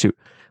part of a suit.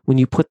 When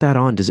you put that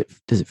on, does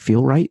it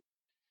feel right?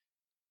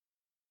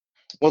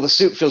 Well, the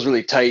suit feels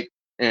really tight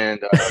and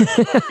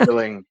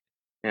filling,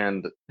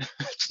 and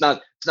it's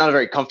not a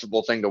very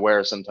comfortable thing to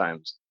wear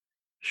sometimes.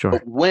 Sure.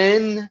 But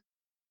when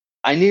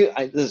I knew,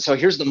 so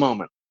here's the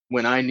moment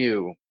when I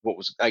knew what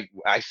was,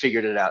 I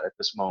figured it out at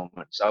this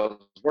moment. So I was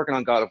working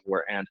on God of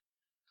War, and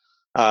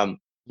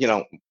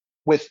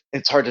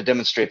it's hard to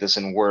demonstrate this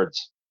in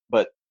words,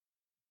 but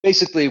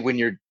basically when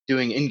you're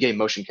doing in-game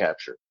motion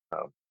capture,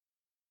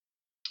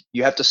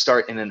 you have to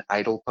start in an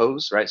idle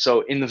pose, right?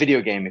 So in the video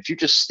game, if you're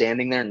just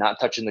standing there, not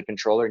touching the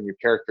controller, and your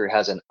character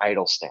has an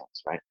idle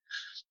stance, right?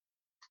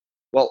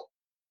 Well,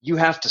 you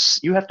have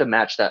to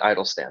match that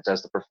idle stance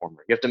as the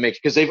performer. You have to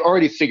because they've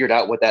already figured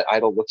out what that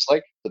idle looks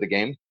like for the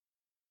game.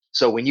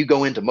 So when you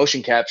go into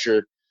motion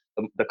capture,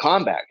 the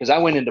combat, because I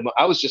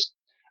was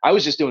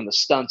just doing the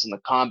stunts and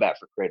the combat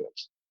for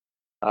Kratos.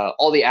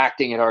 All the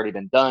acting had already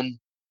been done.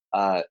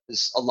 A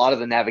lot of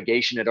the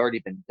navigation had already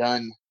been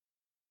done,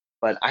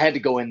 but I had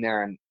to go in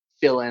there and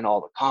fill in all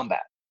the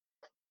combat.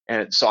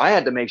 And so I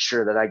had to make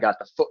sure that I got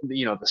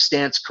the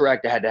stance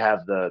correct. I had to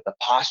have the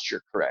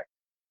posture correct.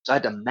 So I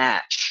had to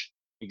match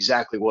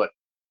exactly what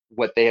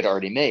they had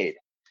already made.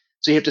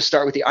 So you have to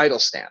start with the idle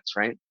stance,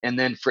 right? And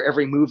then for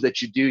every move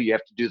that you do, you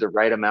have to do the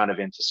right amount of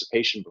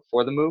anticipation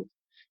before the move.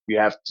 You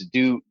have to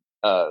do,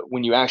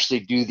 when you actually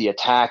do the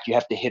attack, you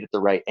have to hit at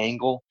the right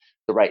angle,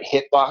 the right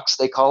hitbox,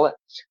 they call it,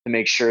 to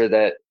make sure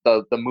that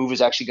the move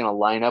is actually going to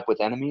line up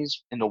with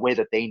enemies in the way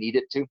that they need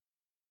it to.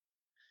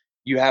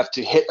 You have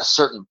to hit a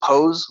certain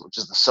pose, which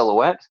is the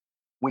silhouette,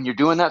 when you're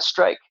doing that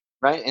strike,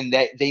 right? And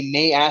they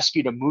may ask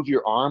you to move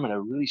your arm in a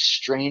really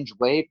strange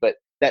way, but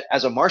that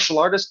as a martial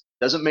artist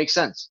doesn't make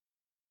sense,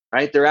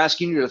 right? They're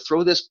asking you to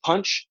throw this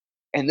punch,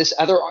 and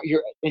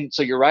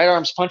so your right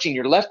arm's punching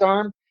your left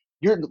arm.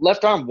 Your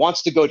left arm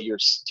wants to go to your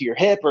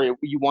hip, or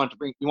you want to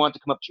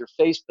come up to your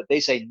face, but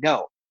they say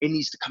no, it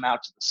needs to come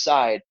out to the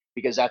side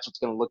because that's what's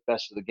going to look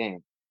best for the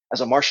game.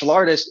 As a martial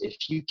artist, if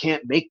you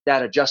can't make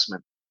that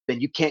adjustment,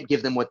 then you can't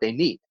give them what they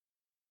need.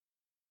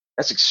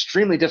 That's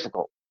extremely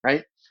difficult,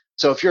 right?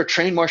 So if you're a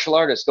trained martial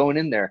artist going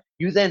in there,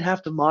 you then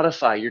have to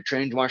modify your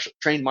trained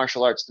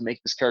martial arts to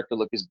make this character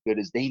look as good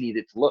as they need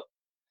it to look.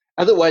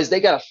 Otherwise, they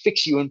got to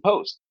fix you in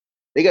post.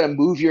 They got to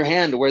move your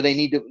hand to where they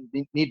need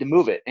to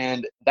move it,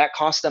 and that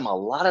costs them a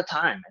lot of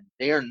time. And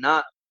They are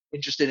not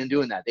interested in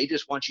doing that. They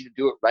just want you to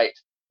do it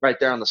right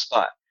there on the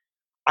spot.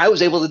 I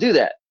was able to do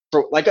that.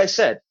 For, like I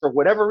said, for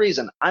whatever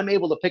reason, I'm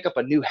able to pick up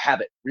a new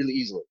habit really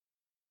easily.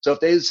 So if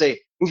they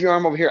say, move your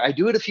arm over here, I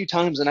do it a few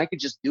times and I could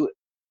just do it.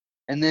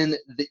 And then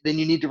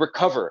you need to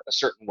recover a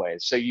certain way.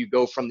 So you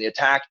go from the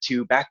attack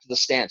to back to the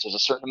stance. There's a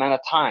certain amount of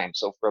time.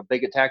 So for a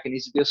big attack, it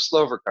needs to be a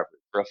slow recovery.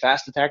 For a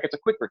fast attack, it's a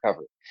quick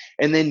recovery.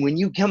 And then when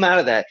you come out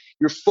of that,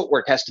 your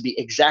footwork has to be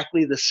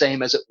exactly the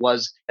same as it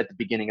was at the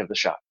beginning of the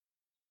shot.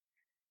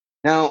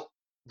 Now,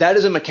 that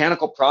is a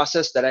mechanical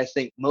process that I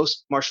think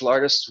most martial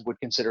artists would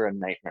consider a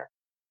nightmare,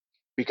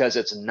 because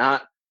it's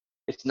not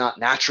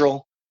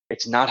natural.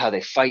 It's not how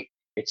they fight.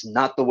 It's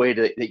not the way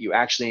that you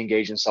actually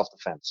engage in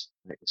self-defense.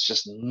 It's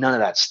just none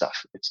of that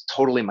stuff. It's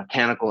totally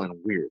mechanical and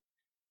weird.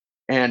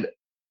 And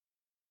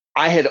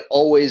I had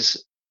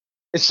always,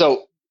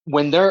 so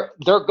when they're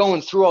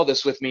going through all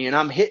this with me, and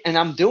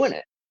I'm doing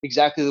it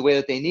exactly the way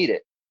that they need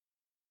it.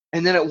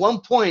 And then at one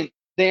point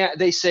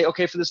they say,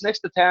 okay, for this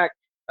next attack,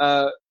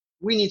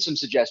 we need some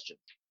suggestions.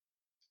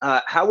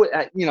 How would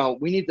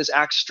we need this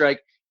axe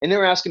strike, and they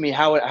were asking me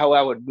how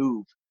I would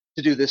move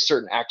to do this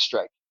certain axe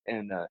strike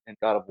in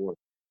God of War.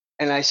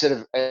 And I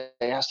said, I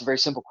asked a very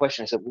simple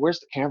question. I said, well, where's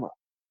the camera?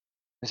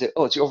 I said,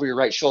 oh, it's over your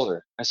right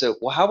shoulder. I said,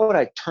 well, how about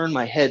I turn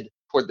my head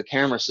toward the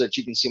camera so that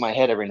you can see my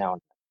head every now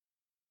and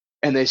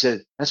then? And they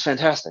said, that's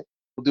fantastic.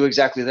 We'll do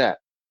exactly that.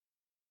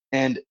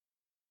 And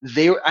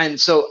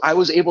so I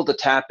was able to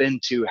tap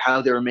into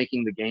how they were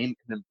making the game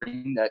and then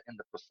bring that in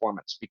the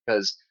performance,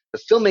 because the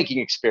filmmaking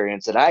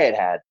experience that I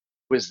had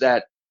was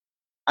that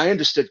I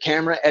understood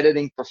camera,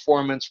 editing,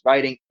 performance,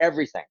 writing,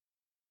 everything.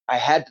 I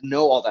had to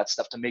know all that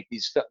stuff to make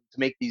these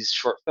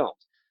short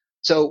films.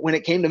 So when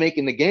it came to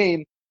making the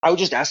game, I would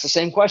just ask the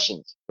same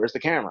questions. Where's the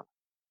camera?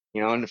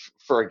 And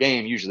for a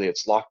game, usually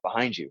it's locked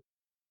behind you.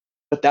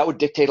 But that would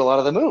dictate a lot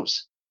of the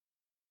moves.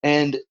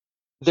 And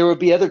there would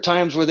be other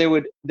times where they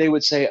would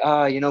say,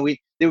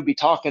 they would be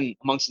talking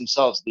amongst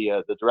themselves,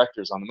 the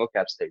directors on the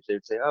mocap stage. They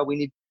would say,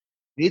 we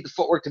need the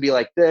footwork to be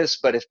like this,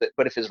 but if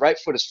his right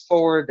foot is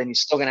forward, then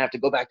he's still gonna have to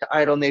go back to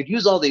idle. And they'd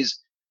use all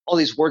these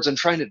words and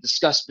trying to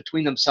discuss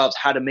between themselves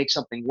how to make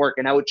something work.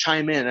 And I would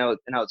chime in and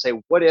I would say,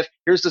 what if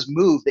here's this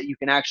move that you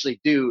can actually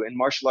do in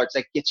martial arts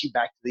that gets you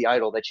back to the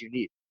idle that you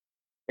need?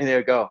 And they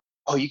would go,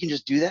 oh, you can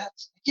just do that?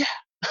 Yeah.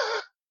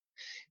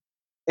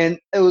 And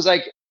it was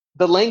like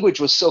the language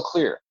was so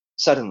clear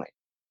suddenly.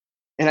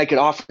 And I could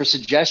offer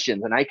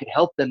suggestions and I could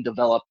help them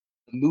develop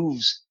the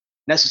moves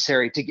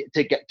necessary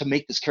to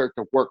make this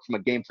character work from a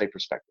gameplay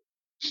perspective.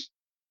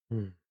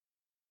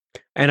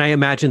 And I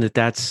imagine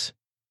that's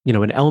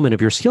an element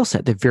of your skill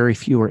set that very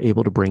few are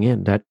able to bring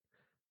in, that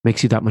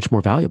makes you that much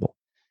more valuable.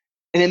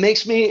 And it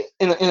makes me,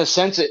 in a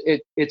sense,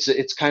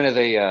 it's kind of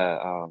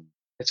the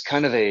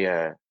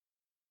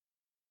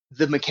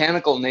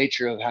mechanical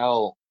nature of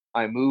how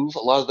I move. A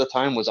lot of the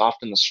time was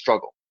often the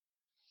struggle,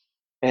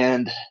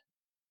 and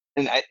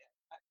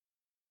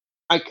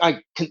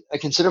I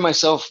consider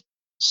myself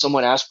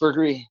somewhat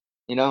Aspergery,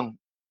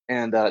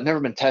 and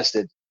never been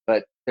tested,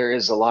 but there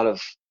is a lot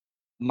of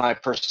my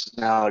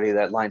personality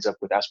that lines up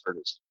with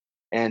Asperger's,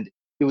 and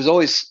it was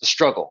always a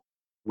struggle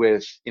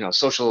with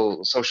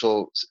social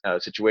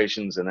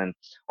situations, and then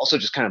also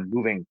just kind of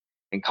moving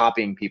and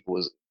copying people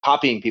is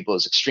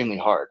extremely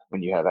hard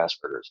when you have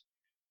Asperger's.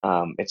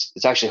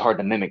 It's actually hard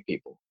to mimic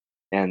people,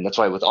 and that's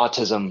why with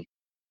autism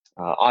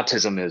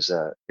is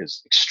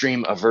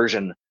extreme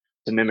aversion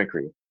to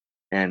mimicry.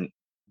 And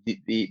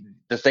the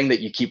thing that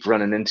you keep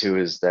running into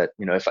is that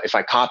if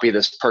I copy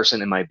this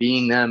person, am I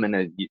being them? And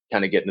then you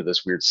kind of get into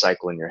this weird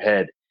cycle in your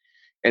head.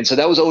 And so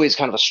that was always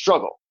kind of a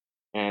struggle.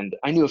 And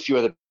I knew a few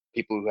other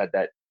people who had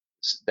that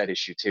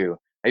issue too.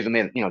 I even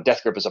made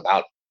Death Grip is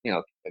about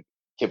a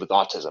kid with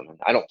autism, and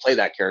I don't play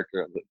that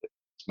character.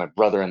 It's my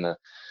brother in the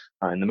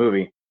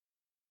movie.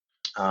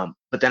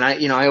 But then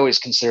I always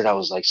considered I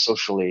was like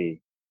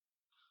socially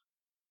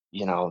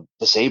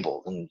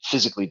disabled and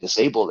physically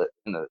disabled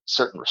in a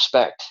certain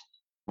respect.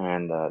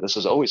 And this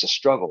was always a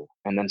struggle.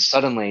 And then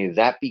suddenly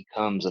that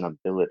becomes an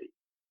ability.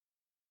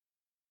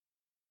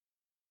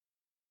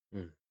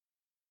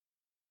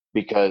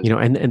 Because,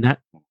 and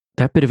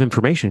that bit of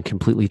information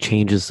completely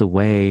changes the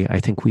way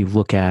I think we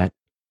look at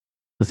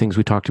the things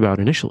we talked about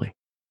initially.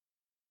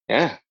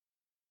 Yeah.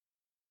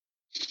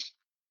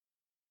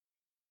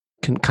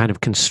 Kind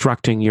of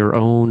constructing your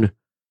own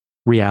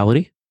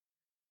reality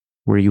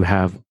where you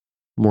have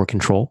more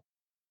control,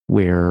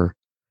 where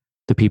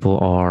the people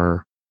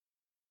are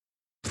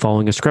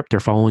following a script, they're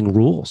following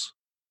rules.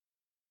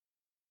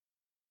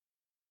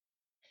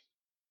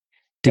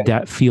 Did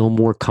that feel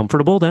more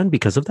comfortable then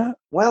because of that?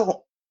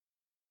 Well,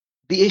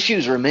 the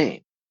issues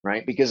remain,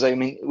 right? Because I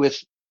mean,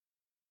 with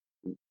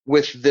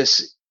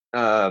this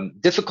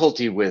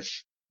difficulty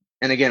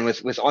and again,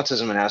 with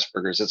autism and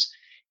Asperger's,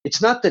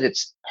 it's not that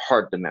it's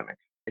hard to mimic,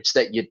 it's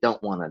that you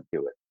don't want to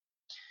do it.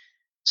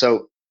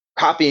 So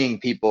copying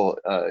people,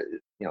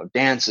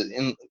 dance,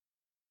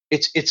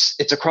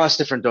 it's across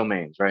different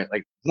domains, right?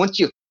 Like once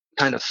you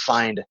kind of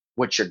find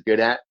what you're good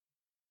at,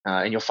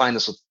 and you'll find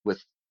this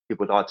with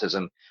people with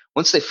autism,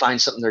 once they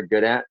find something they're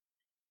good at,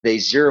 they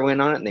zero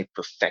in on it and they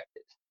perfect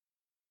it.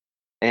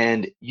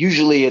 And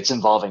usually it's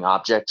involving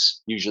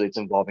objects. Usually it's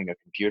involving a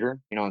computer,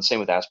 and same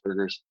with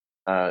Asperger's.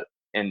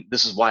 And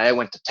this is why I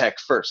went to tech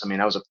first. I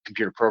mean, I was a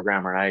computer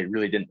programmer and I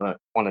really didn't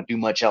want to do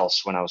much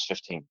else when I was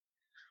 15.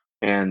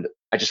 And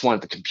I just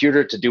wanted the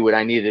computer to do what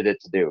I needed it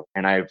to do.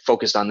 And I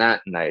focused on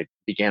that and I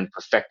began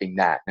perfecting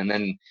that. And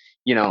then,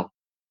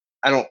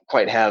 I don't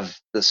quite have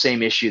the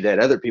same issue that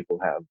other people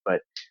have,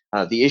 but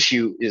the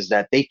issue is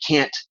that they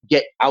can't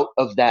get out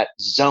of that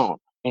zone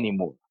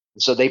anymore.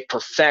 So they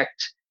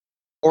perfect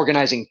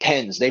organizing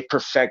pens, they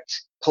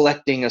perfect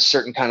collecting a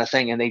certain kind of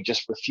thing, and they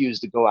just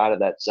refuse to go out of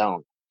that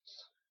zone.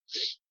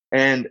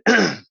 And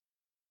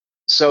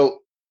so,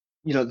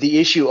 the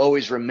issue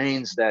always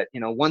remains that,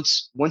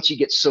 once you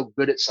get so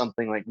good at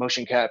something like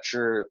motion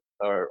capture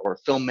or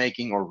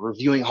filmmaking or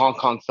reviewing Hong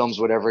Kong films,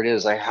 whatever it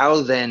is, like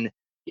how then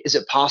is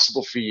it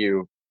possible for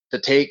you to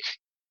take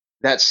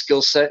that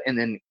skill set and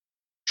then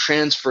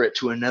transfer it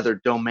to another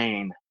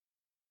domain?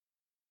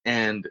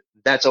 And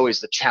that's always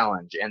the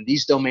challenge. And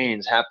these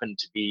domains happen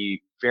to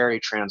be very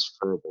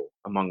transferable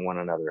among one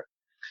another.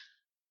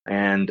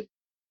 And,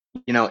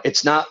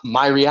 it's not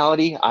my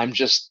reality.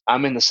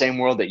 I'm in the same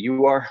world that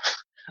you are,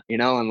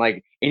 and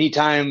like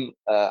anytime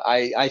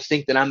I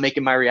think that I'm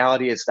making my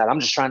reality, it's that I'm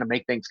just trying to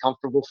make things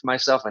comfortable for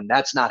myself. And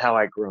that's not how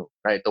I grow,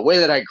 right? The way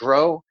that I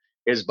grow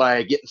is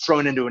by getting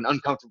thrown into an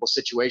uncomfortable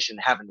situation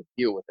and having to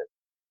deal with it.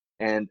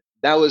 And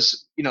that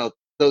was,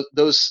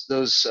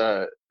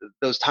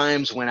 those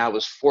times when I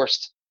was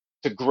forced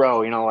to grow,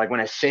 like when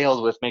I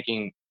failed with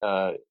making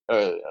a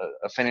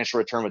financial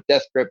return with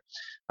Death Grip,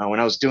 when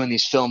I was doing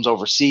these films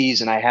overseas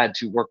and I had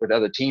to work with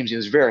other teams, it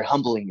was very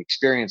humbling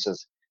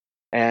experiences.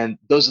 And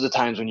those are the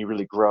times when you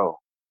really grow.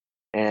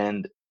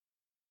 And,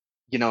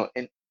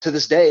 and to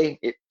this day,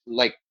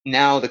 like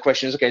now the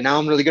question is, okay, now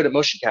I'm really good at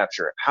motion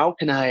capture. How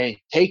can I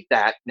take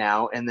that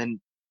now and then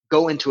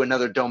go into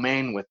another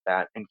domain with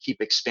that and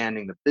keep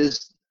expanding the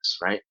business,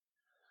 right?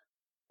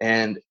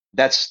 And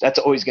that's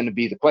always going to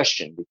be the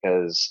question,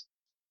 because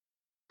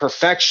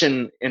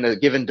perfection in a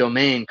given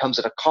domain comes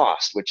at a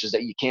cost, which is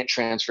that you can't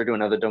transfer to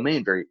another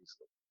domain very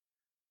easily.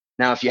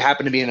 Now, if you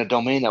happen to be in a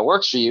domain that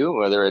works for you,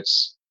 whether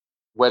it's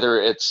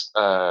working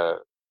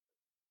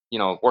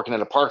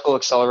at a particle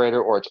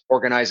accelerator or it's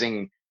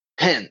organizing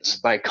pens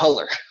by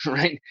color,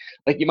 right?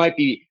 Like you might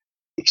be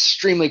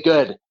extremely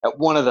good at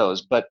one of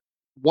those, but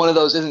one of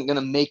those isn't going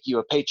to make you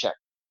a paycheck,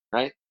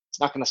 right? It's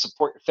not going to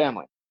support your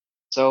family.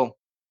 So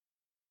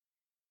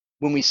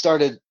when we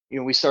started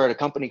a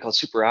company called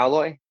Super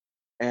Alloy,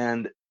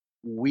 and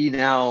we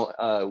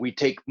now we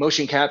take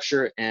motion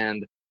capture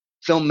and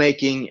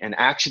filmmaking and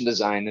action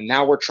design, and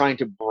now we're trying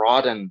to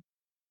broaden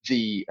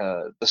the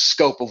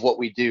scope of what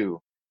we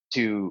do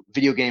to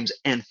video games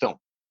and film.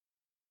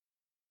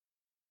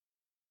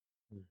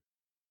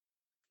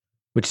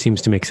 Which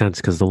seems to make sense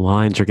because the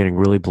lines are getting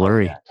really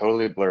blurry. Oh, yeah,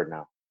 totally blurred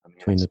now.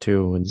 Between the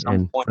two,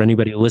 and for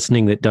anybody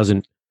listening that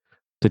doesn't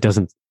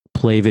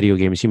play video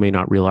games, you may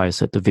not realize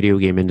that the video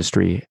game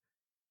industry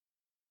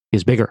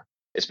is bigger.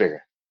 It's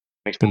bigger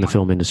than the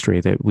film industry.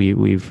 That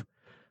we've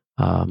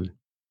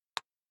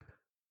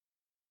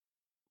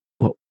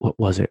what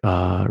was it?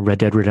 Red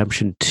Dead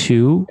Redemption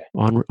 2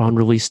 on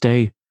release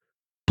day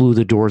blew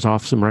the doors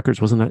off some records.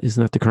 Isn't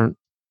that the current?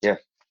 Yeah.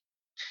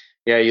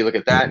 You look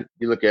at that.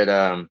 You look at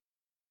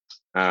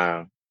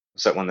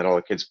what's that one that all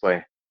the kids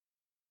play?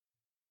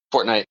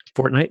 Fortnite.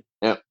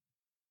 Yeah.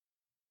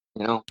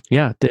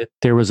 Yeah.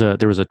 There was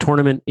a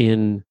tournament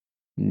in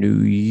New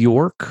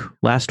York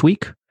last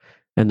week,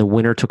 and the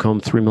winner took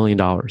home $3 million.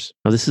 Now,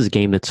 this is a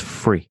game that's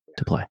free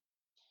to play,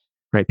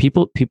 right?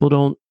 People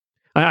don't.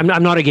 I'm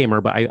not a gamer,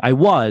 but I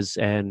was,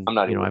 and I'm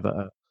not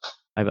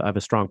I have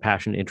a strong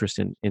passion, interest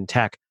in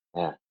tech.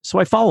 Yeah. So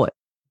I follow it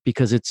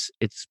because it's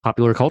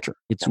popular culture.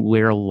 It's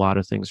where a lot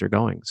of things are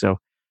going. So,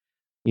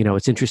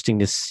 it's interesting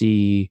to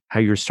see how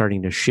you're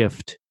starting to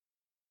shift.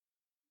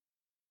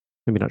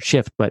 Maybe not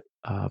shift, but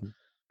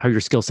how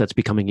your skill set's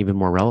becoming even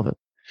more relevant.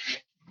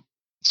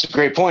 It's a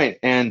great point.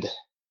 And,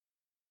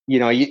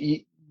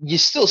 you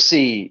still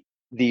see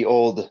the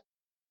old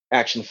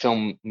action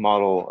film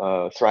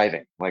model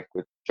thriving, like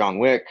with John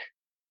Wick.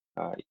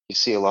 You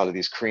see a lot of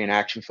these Korean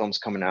action films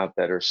coming out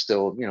that are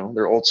still,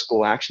 they're old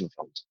school action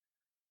films.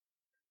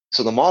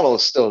 So the model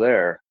is still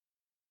there.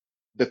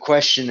 The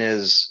question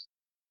is,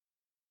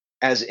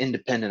 as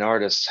independent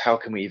artists, how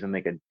can we even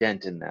make a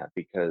dent in that?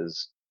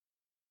 Because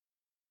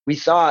we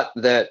thought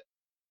that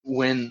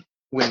when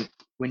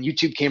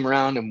YouTube came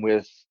around and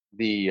with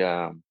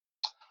the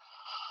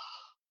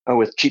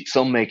with cheap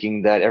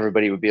filmmaking, that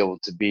everybody would be able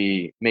to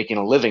be making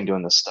a living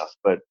doing this stuff.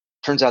 But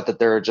turns out that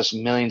there are just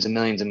millions and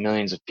millions and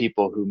millions of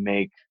people who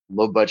make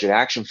low budget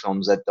action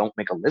films that don't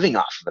make a living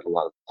off of it a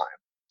lot of the time.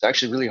 It's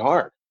actually really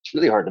hard. It's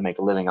really hard to make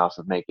a living off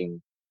of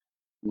making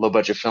low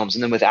budget films.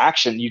 And then with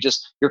action,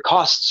 your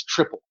costs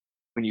triple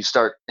when you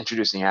start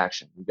introducing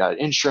action. You got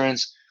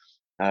insurance,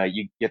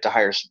 you get to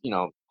hire,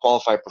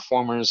 qualified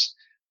performers.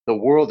 The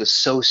world is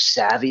so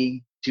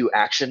savvy to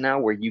action now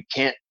where you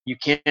can't you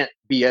can't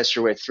BS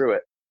your way through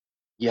it.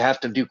 You have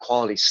to do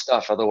quality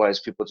stuff. Otherwise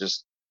people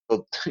just,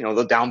 they'll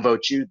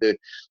downvote you.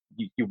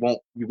 You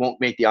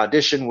won't make the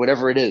audition,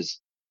 whatever it is.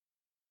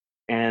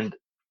 And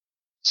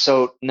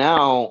so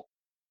now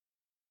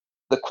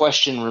the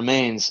question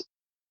remains,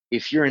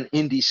 if you're an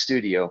indie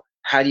studio,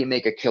 how do you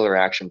make a killer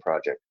action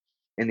project?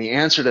 And the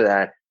answer to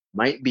that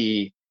might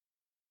be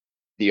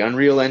the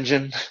Unreal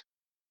Engine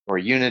or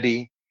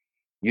Unity,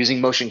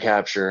 using motion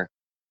capture,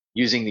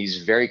 using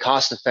these very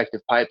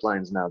cost-effective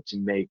pipelines now to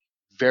make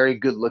very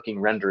good-looking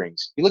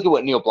renderings. You look at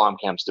what Neil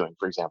Blomkamp's doing,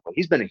 for example.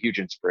 He's been a huge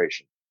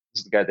inspiration.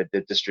 This is the guy that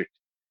did District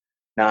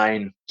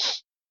 9,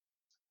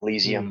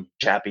 Elysium,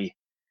 Chappie.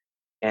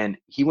 And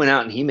he went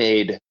out and he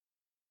made a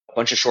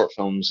bunch of short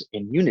films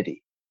in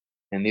Unity.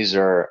 And these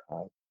are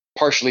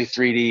partially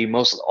 3D,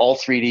 all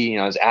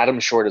 3D. His Atom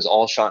short is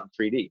all shot in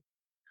 3D.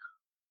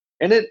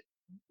 And it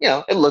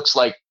looks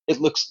like a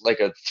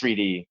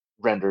 3D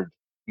rendered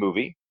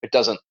movie. It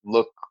doesn't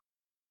look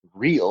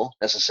real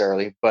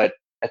necessarily, but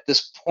at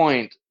this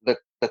point, the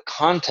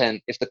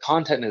content, if the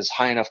content is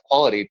high enough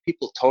quality,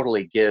 people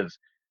totally give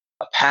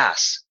a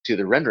pass to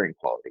the rendering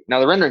quality. Now,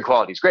 the rendering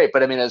quality is great,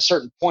 but I mean, at a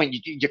certain point,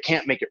 you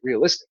can't make it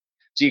realistic.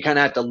 So you kind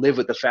of have to live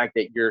with the fact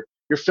that your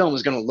film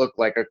is going to look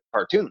like a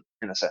cartoon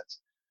in a sense.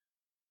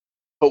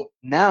 But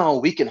now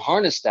we can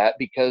harness that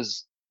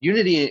because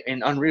Unity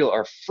and Unreal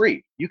are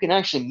free. You can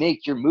actually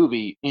make your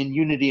movie in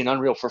Unity and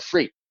Unreal for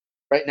free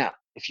right now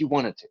if you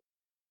wanted to.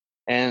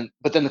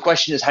 But then the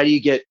question is, how do you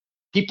get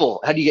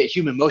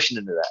human motion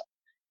into that?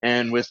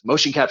 And with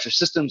motion capture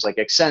systems like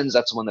Xsens,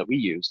 that's the one that we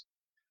use,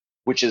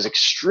 which is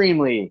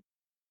extremely,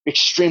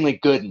 extremely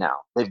good now.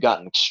 They've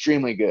gotten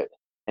extremely good.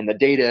 And the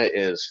data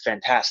is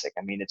fantastic.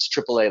 I mean, it's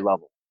AAA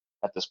level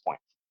at this point.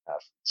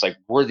 It's like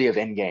worthy of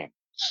in-game.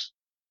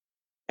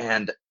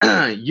 And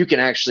you can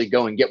actually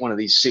go and get one of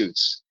these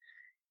suits,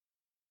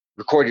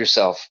 record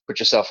yourself, put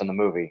yourself in the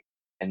movie,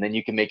 and then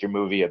you can make your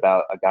movie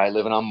about a guy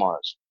living on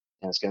Mars.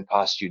 And it's going to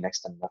cost you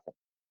next to nothing,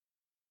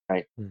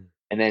 right?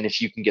 And then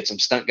if you can get some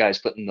stunt guys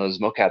putting those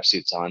mocap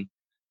suits on,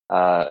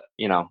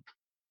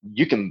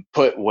 you can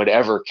put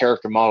whatever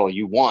character model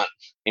you want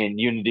in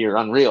Unity or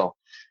Unreal.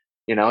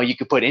 You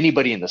could put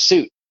anybody in the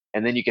suit,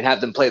 and then you can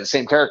have them play the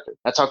same character.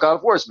 That's how God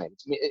of War is made.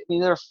 I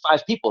mean, there are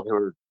 5 people who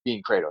are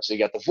being Kratos. So you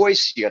got the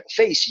voice, you got the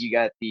face, you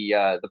got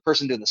the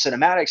person doing the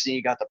cinematics, and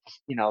you got the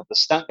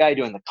stunt guy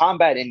doing the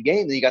combat in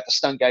game, and you got the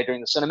stunt guy doing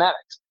the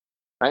cinematics.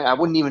 Right? I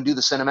wouldn't even do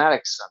the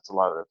cinematic stunts a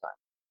lot of the time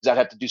because I'd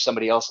have to do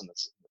somebody else in the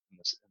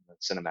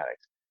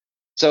cinematics.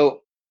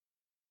 So,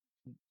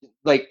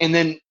 and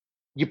then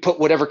you put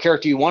whatever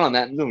character you want on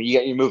that movie. You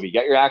got your movie, you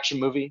got your action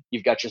movie,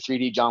 you've got your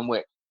 3D John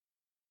Wick.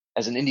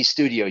 As an indie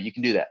studio, you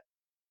can do that.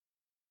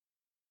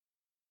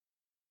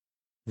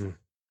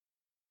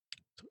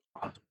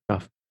 Awesome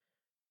stuff.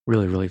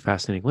 Really, really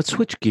fascinating. Let's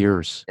switch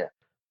gears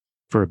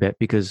for a bit,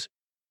 because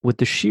with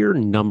the sheer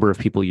number of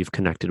people you've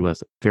connected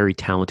with, very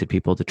talented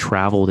people, the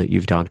travel that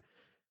you've done,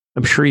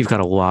 I'm sure you've got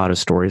a lot of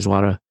stories, a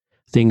lot of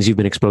things you've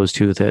been exposed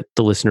to that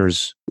the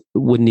listeners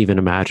wouldn't even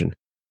imagine.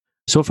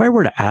 So if I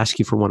were to ask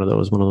you for one of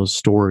those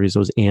stories,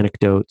 those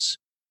anecdotes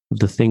of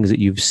the things that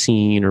you've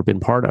seen or been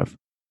part of,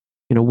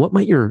 what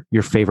might your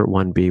favorite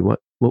one be? What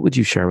would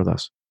you share with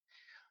us?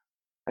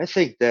 I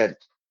think that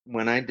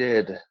when I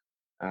did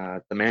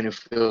The Man Who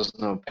Feels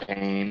No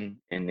Pain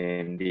in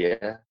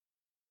India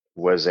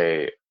was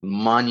a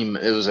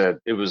monument.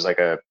 It was like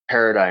a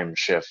paradigm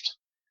shift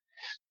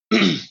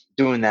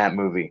doing that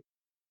movie.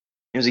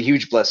 It was a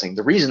huge blessing.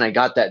 The reason I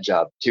got that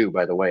job too,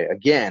 by the way,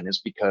 again, is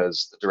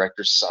because the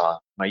director saw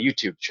my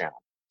YouTube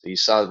channel. So he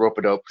saw the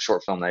Rope-a-Dope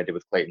short film that I did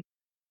with Clayton.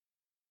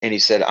 And he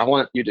said, I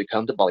want you to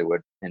come to Bollywood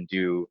and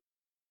do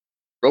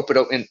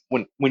Rope-a-Dope. And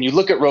when you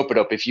look at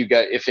Rope-a-Dope,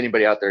 if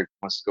anybody out there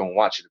wants to go and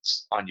watch it,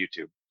 it's on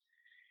YouTube.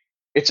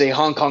 It's a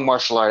Hong Kong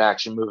martial art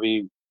action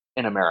movie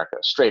in America,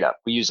 straight up.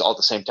 We use all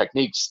the same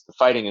techniques. The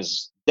fighting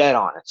is dead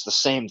on. It's the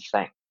same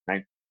thing,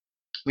 right?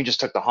 We just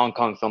took the Hong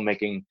Kong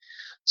filmmaking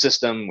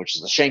system, which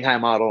is the Shanghai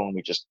model, and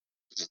we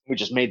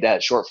just made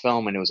that short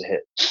film, and it was a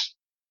hit.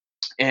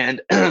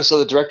 And so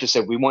the director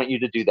said, we want you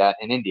to do that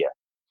in India.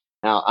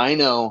 Now, I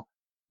know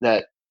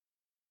that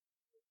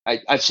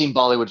I've seen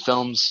Bollywood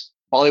films,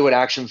 Bollywood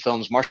action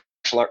films, martial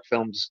art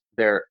films.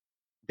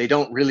 They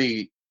don't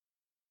really,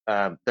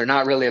 they're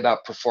not really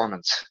about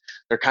performance.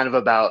 They're kind of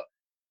about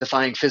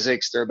defying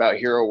physics. They're about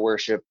hero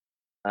worship.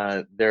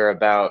 They're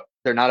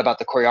not about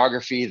the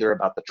choreography. They're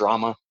about the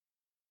drama.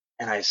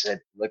 And I said,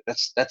 look,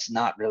 that's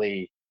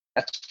really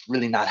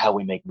not how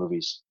we make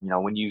movies.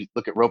 When you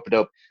look at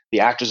Rope-a-Dope, the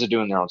actors are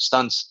doing their own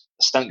stunts.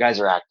 The stunt guys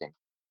are acting.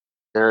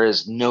 There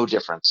is no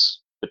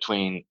difference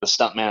between the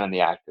stuntman and the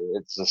actor.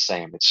 It's the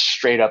same. It's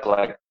straight up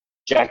like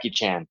Jackie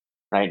Chan,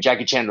 right?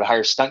 Jackie Chan would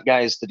hire stunt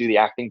guys to do the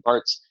acting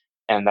parts,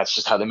 and that's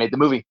just how they made the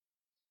movie.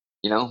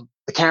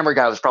 The camera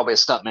guy was probably a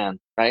stuntman,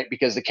 right?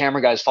 Because the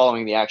camera guy's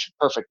following the action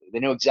perfectly. They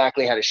know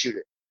exactly how to shoot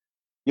it.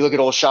 You look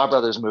at old Shaw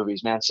Brothers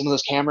movies, man. Some of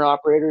those camera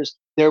operators,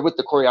 they're with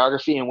the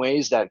choreography in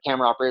ways that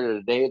camera operator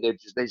today,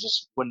 they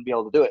just wouldn't be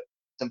able to do it.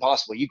 It's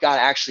impossible. You got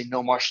to actually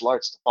know martial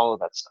arts to follow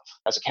that stuff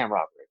as a camera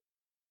operator.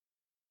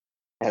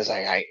 As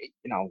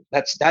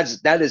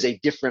that is a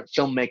different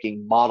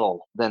filmmaking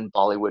model than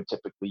Bollywood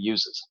typically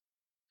uses.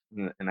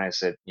 And I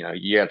said,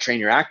 you got to train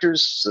your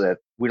actors so that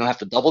we don't have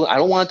to double. I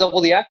don't want to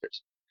double the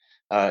actors.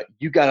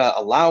 You got to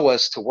allow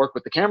us to work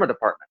with the camera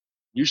department.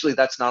 Usually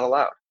that's not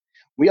allowed.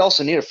 We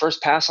also need a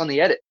first pass on the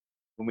edit.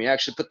 When we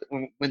actually put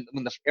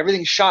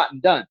everything's shot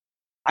and done,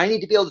 I need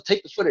to be able to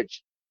take the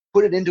footage,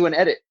 put it into an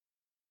edit,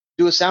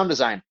 do a sound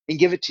design, and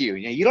give it to you.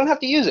 You don't have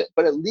to use it,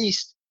 but at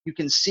least you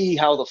can see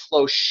how the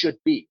flow should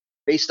be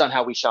based on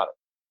how we shot it.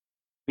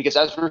 Because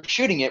as we're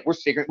shooting it,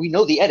 we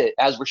know the edit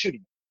as we're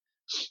shooting it.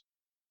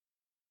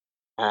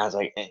 And I was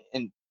like,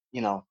 and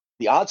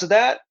the odds of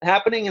that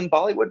happening in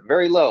Bollywood,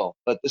 very low.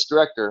 But this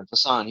director,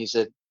 Hassan, he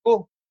said,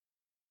 cool,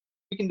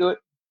 we can do it.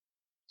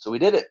 So we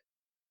did it.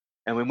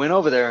 And we went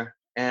over there,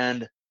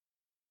 and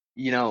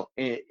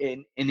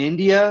in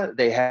India,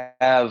 they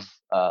have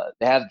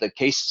the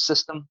caste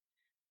system.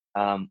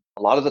 A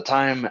lot of the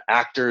time,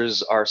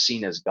 actors are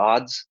seen as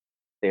gods.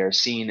 They are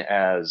seen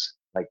as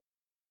like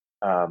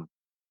a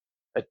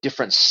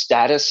different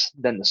status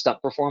than the stunt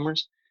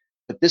performers.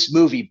 But this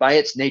movie, by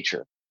its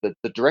nature, the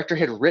director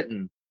had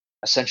written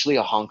essentially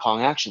a Hong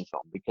Kong action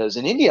film, because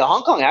in India,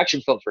 Hong Kong action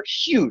films were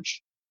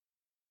huge.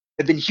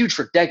 They've been huge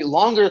for decades,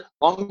 longer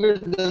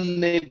than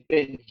they've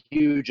been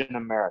huge in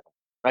America,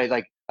 right?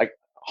 Like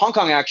Hong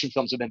Kong action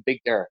films have been big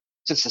there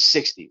since the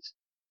 60s.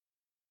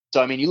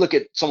 So, I mean, you look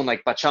at someone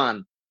like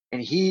Bachchan,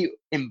 and he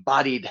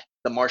embodied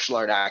the martial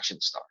art action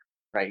star,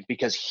 right?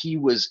 Because he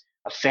was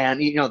a fan.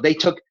 They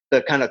took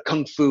the kind of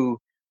kung fu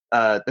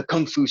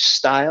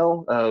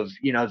style of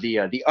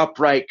the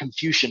upright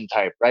Confucian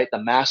type, right?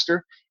 The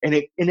master, and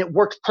it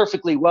worked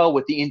perfectly well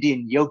with the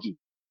Indian yogi,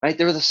 right?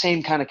 They were the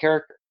same kind of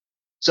character.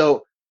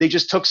 So they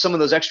just took some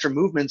of those extra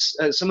movements,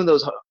 some of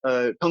those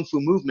kung fu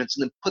movements,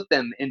 and then put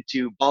them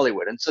into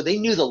Bollywood. And so they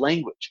knew the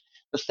language.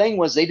 The thing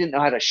was, they didn't know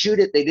how to shoot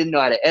it, they didn't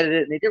know how to edit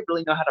it, and they didn't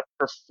really know how to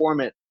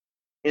perform it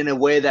in a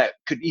way that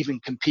could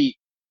even compete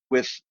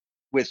with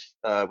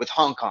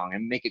Hong Kong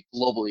and make it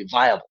globally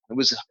viable. It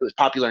was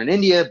popular in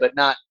India, but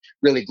not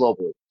really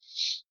globally.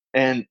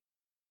 And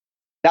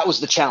that was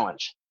the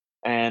challenge.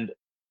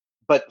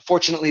 But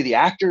fortunately, the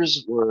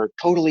actors were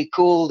totally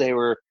cool. They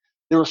were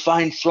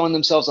fine throwing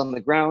themselves on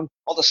the ground.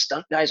 All the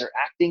stunt guys are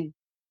acting,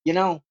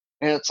 and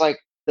it's like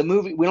the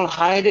movie. We don't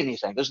hide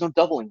anything. There's no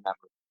doubling that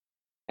movie.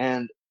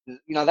 And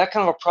that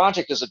kind of a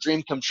project is a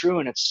dream come true,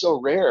 and it's so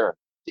rare,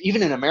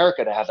 even in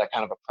America, to have that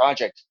kind of a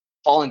project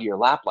fall into your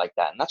lap like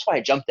that. And that's why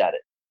I jumped at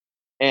it.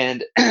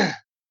 And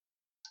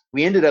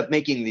we ended up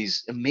making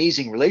these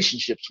amazing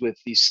relationships with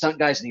these stunt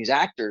guys and these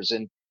actors.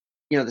 And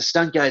the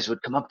stunt guys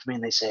would come up to me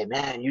and they say,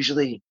 "Man,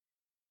 usually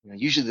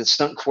the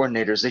stunt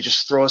coordinators, they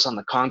just throw us on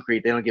the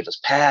concrete. They don't give us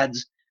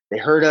pads. They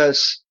hurt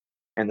us."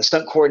 And the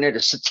stunt coordinator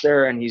sits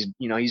there and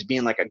he's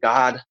being like a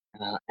god.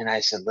 And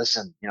I said,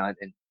 "Listen,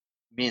 and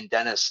me and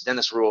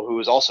Dennis Rule, who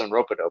was also in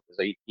Rope-a-Dope,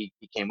 because he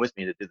came with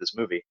me to do this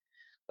movie.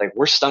 Like,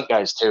 we're stunt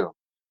guys too.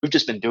 We've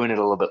just been doing it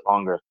a little bit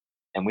longer,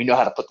 and we know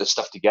how to put this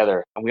stuff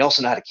together, and we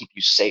also know how to keep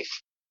you safe.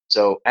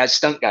 So as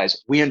stunt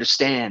guys, we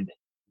understand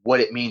what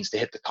it means to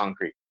hit the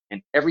concrete.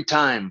 And every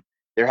time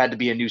there had to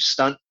be a new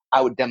stunt,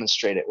 I would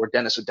demonstrate it, or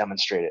Dennis would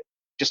demonstrate it,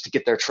 just to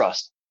get their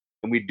trust.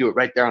 And we'd do it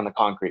right there on the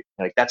concrete.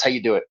 Like, that's how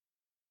you do it.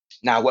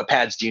 Now, what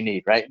pads do you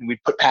need, right? And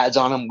we'd put pads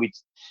on them. We'd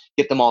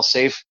get them all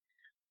safe.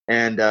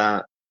 And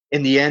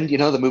in the end,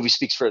 the movie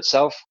speaks for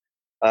itself.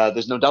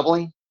 There's no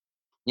doubling.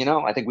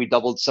 I think we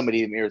doubled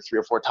somebody maybe 3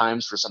 or 4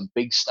 times for some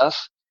big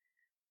stuff.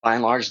 By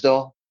and large,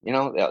 though,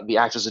 the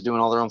actors are doing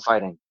all their own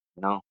fighting.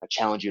 I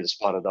challenge you to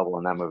spot a double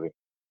in that movie.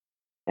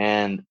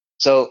 And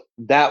so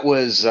that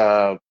was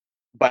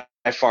by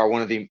far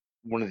one of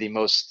the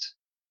most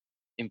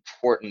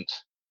important,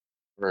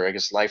 or I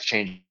guess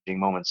life-changing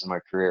moments in my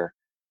career,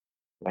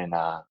 when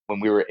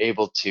we were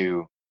able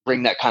to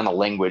bring that kind of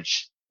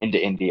language into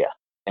India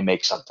and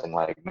make something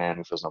like Man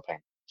Who Feels No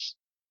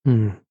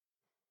Pain.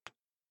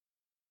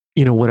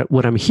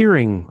 What I'm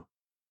hearing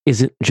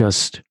isn't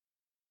just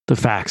the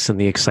facts and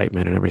the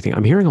excitement and everything.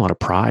 I'm hearing a lot of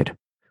pride.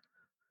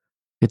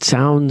 It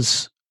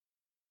sounds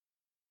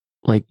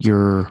like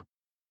you're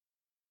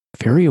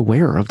very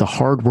aware of the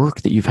hard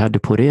work that you've had to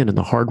put in and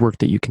the hard work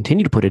that you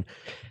continue to put in.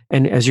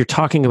 And as you're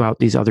talking about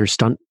these other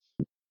stunt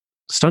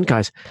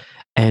guys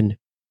and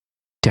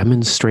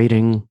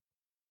demonstrating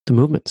the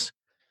movements,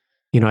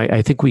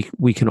 I think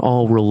we can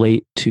all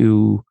relate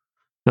to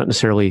not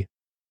necessarily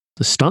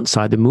the stunt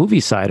side, the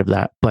movie side of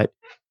that, but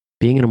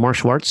being in a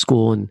martial arts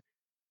school and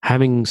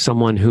having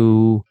someone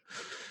who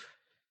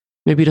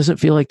maybe doesn't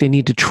feel like they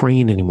need to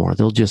train anymore.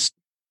 They'll just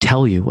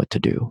tell you what to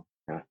do.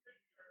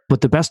 But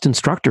the best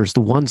instructors,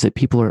 the ones that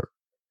people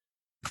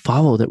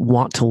follow, that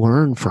want to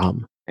learn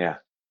from,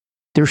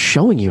 they're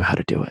showing you how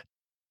to do it.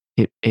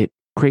 It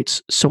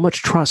creates so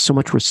much trust, so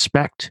much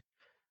respect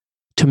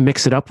to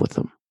mix it up with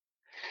them.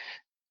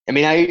 I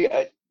mean,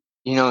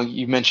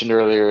 you mentioned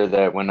earlier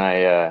that when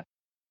I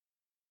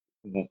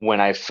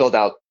filled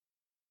out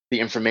the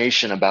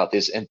information about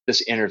this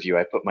interview,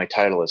 I put my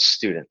title as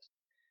student.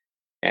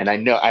 And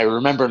I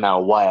remember now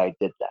why I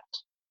did that.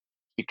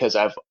 because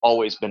I've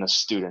always been a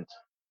student.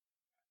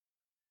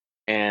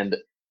 And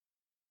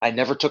I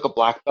never took a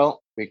black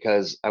belt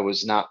because I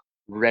was not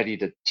ready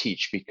to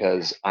teach,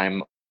 because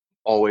I'm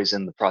always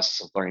in the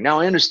process of learning. Now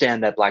I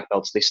understand that black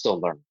belts, they still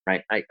learn,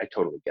 right? I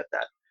totally get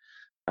that.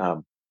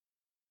 Um,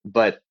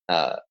 but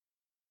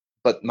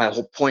my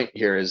whole point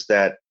here is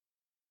that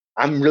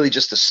I'm really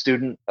just a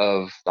student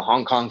of the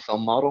Hong Kong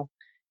film model,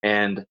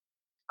 and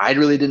I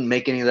really didn't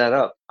make any of that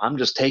up. I'm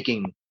just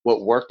taking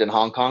what worked in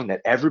Hong Kong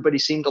that everybody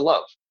seemed to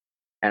love,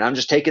 and I'm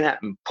just taking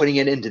that and putting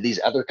it into these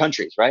other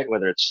countries, right?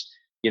 Whether it's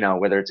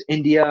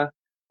India,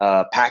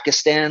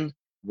 Pakistan,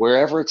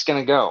 wherever it's going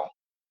to go,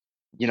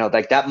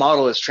 like that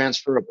model is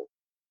transferable.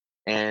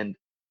 And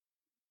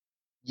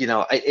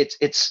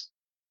it's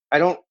I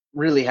don't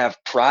really have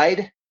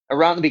pride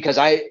around it, because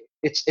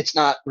it's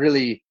not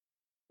really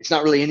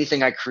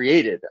anything I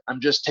created. I'm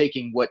just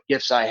taking what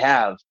gifts I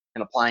have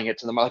and applying it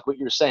to them. Like what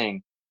you're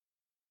saying,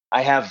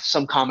 I have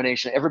some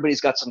combination.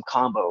 Everybody's got some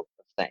combo of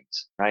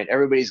things, right?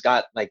 Everybody's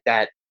got like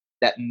that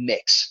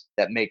mix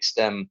that makes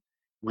them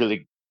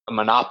really a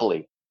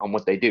monopoly on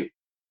what they do.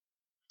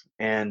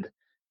 And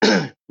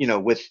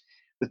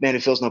with Man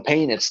Who Feels No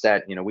Pain, it's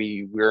that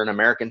we're an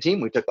American team.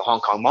 We took the Hong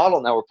Kong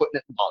model, now we're putting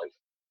it in Bollywood,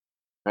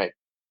 right?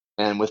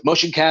 And with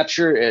motion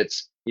capture,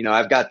 it's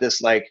I've got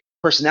this like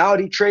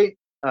personality trait,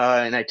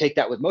 and I take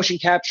that with motion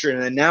capture,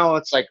 and then now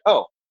it's like,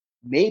 oh,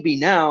 maybe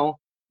now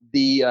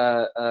the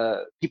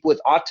people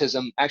with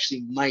autism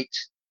actually might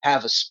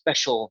have a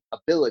special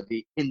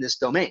ability in this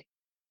domain,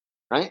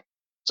 right?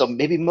 So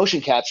maybe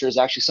motion capture is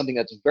actually something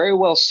that's very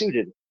well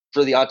suited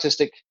for the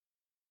autistic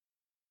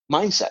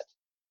mindset.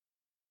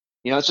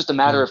 It's just a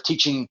matter of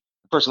teaching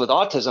the person with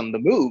autism the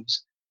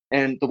moves,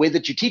 and the way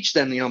that you teach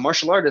them.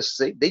 Martial artists,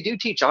 they do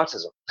teach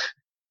autism.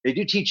 They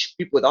do teach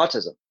people with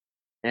autism.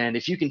 And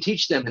if you can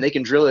teach them and they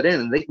can drill it in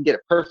and they can get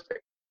it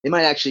perfect, they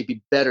might actually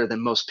be better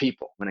than most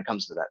people when it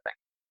comes to that thing.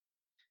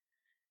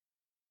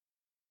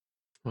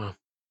 Wow.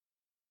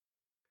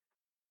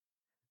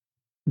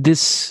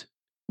 This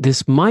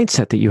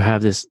mindset that you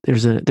have, there's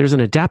an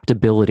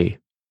adaptability.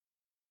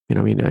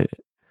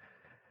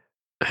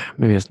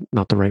 Maybe that's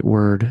not the right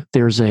word.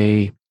 There's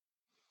a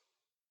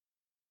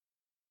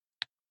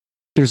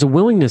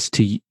willingness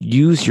to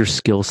use your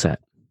skill set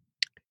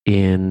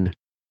in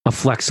a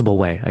flexible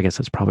way. I guess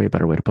that's probably a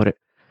better way to put it.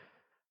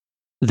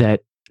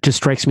 That just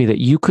strikes me that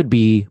you could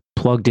be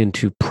plugged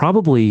into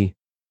probably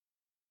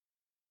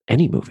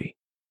any movie,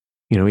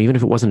 even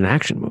if it wasn't an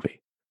action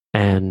movie,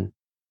 and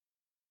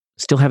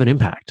still have an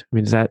impact. I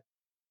mean,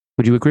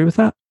 would you agree with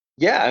that?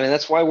 Yeah, I mean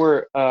that's why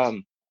we're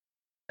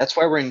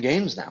in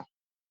games now.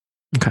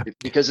 Okay.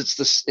 Because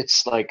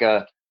it's like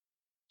the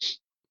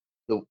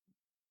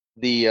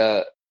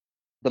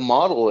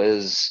model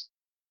is,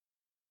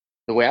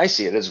 the way I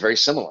see it, is very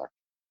similar.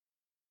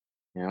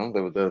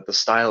 The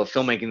style of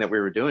filmmaking that we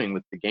were doing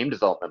with the game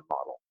development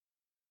model.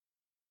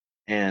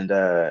 And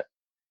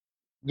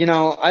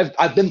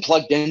I've been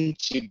plugged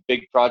into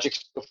big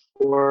projects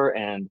before,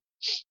 and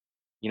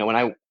when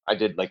I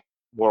did like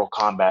Mortal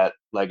Kombat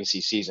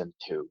Legacy Season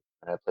 2,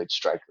 and I played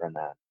Striker in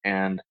that,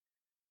 and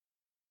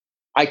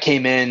I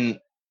came in,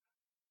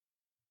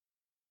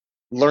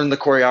 learned the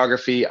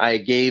choreography. I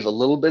gave a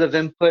little bit of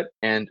input,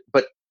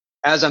 but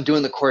as I'm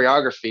doing the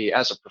choreography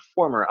as a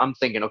performer, I'm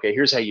thinking, okay,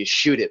 here's how you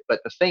shoot it. But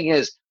the thing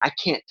is, I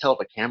can't tell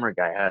the camera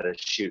guy how to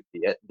shoot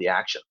the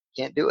action.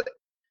 Can't do it.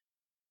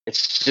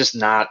 It's just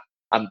not.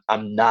 I'm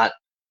not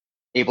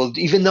able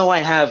to, even though I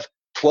have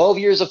 12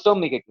 years of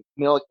filmmaking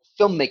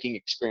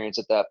experience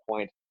at that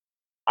point.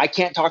 I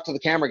can't talk to the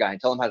camera guy and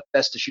tell him how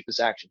best to shoot this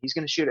action. He's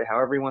going to shoot it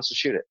however he wants to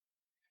shoot it.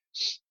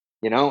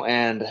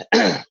 And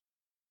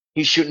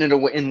he's shooting it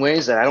in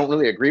ways that I don't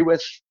really agree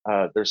with.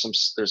 There's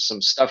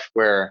some stuff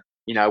where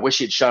I wish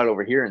he had shot it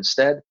over here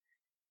instead.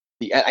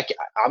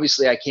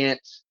 Obviously I can't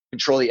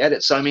control the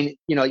edit, so I mean,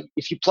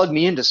 if you plug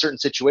me into certain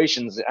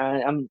situations,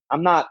 I'm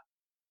not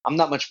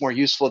much more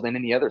useful than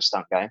any other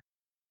stunt guy.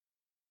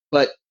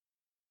 But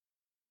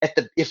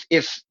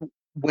if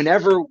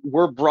whenever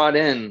we're brought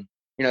in,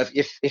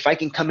 if I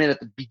can come in at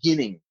the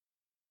beginning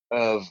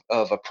of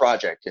a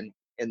project and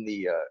in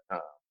the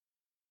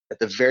at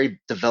the very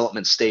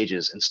development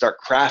stages and start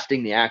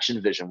crafting the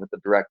action vision with the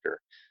director,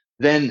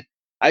 then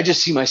I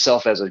just see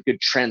myself as a good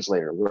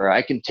translator, where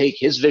I can take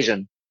his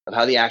vision of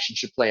how the action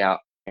should play out,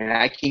 and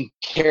I can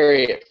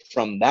carry it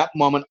from that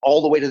moment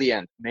all the way to the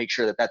end, make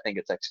sure that thing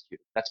gets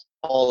executed. That's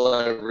all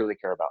I really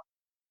care about.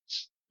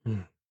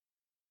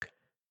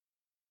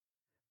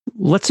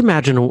 Let's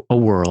imagine a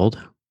world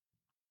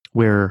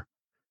where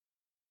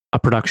a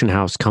production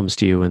house comes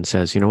to you and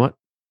says, you know what?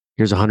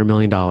 Here's $100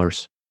 million.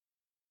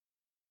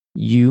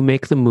 You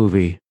make the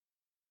movie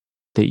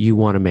that you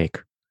want to make.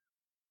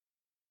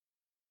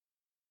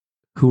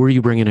 Who are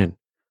you bringing in?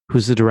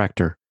 Who's the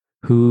director?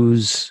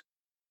 Who's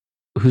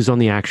on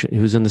the action?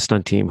 Who's in the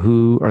stunt team?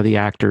 Who are the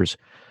actors?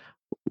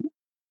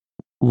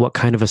 What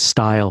kind of a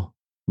style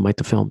might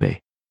the film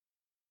be?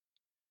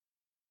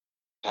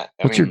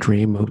 What's your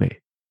dream movie?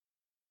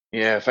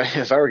 Yeah,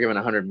 if I were given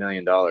 $100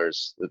 million,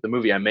 the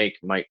movie I make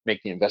might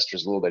make the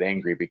investors a little bit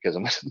angry because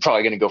I'm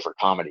probably going to go for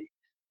comedy,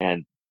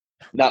 and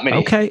not many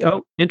Okay.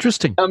 Oh,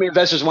 interesting. how many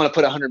investors want to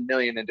put 100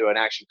 million into an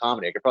action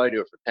comedy? I could probably do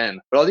it for 10,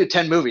 but I'll do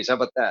 10 movies. How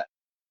about that?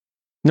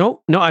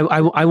 No, no,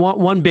 I want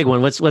one big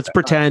one. Let's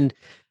pretend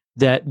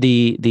that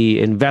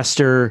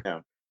Yeah,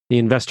 the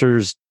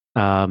investors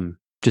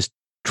just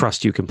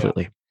trust you yeah,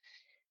 completely.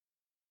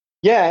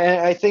 yeah.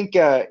 And I think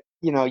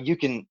you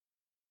can.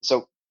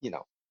 So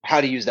how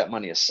to use that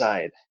money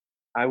aside.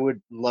 I would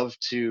love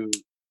to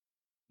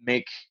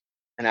make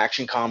an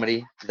action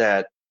comedy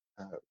that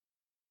uh,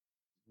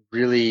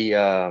 really,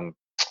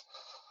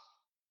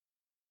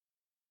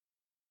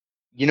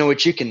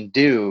 what you can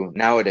do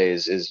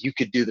nowadays is you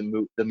could do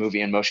the movie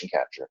in motion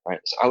capture,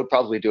 right? So I would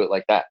probably do it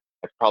like that.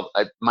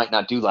 I might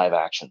not do live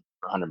action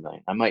for 100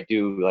 million. I might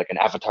do like an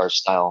Avatar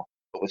style,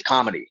 but with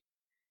comedy,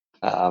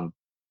 um,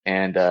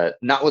 and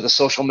not with a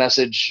social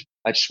message.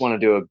 I just want to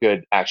do a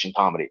good action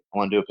comedy. I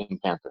want to do a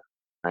Pink Panther,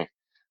 right?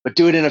 But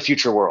do it in a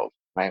future world,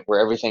 right,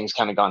 where everything's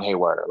kind of gone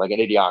haywire, like an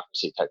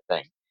idiocracy type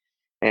thing.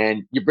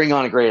 And you bring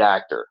on a great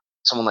actor,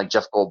 someone like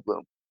Jeff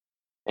Goldblum.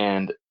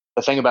 And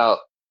the thing about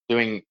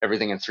doing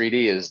everything in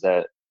 3D is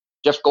that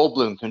Jeff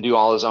Goldblum can do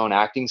all his own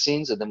acting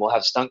scenes, and then we'll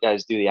have stunt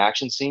guys do the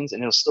action scenes,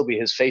 and it'll still be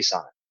his face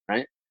on it,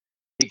 right?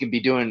 He can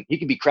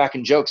be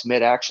cracking jokes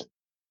mid action.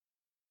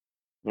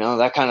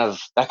 That kind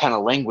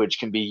of language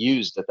can be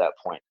used at that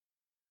point.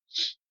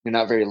 You're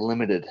not very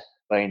limited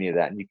by any of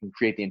that, and you can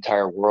create the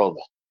entire world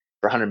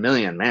for 100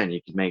 million. Man,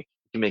 you can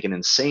make an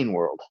insane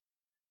world,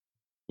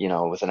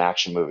 with an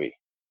action movie.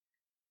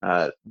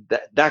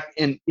 That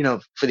and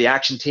for the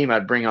action team,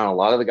 I'd bring on a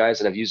lot of the guys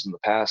that I've used in the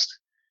past,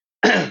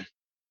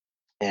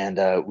 and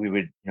we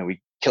would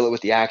we kill it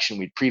with the action.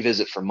 We'd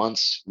pre-visit for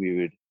months.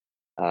 We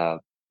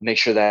would make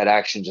sure that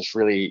action just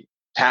really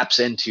taps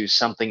into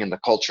something in the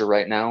culture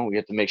right now. We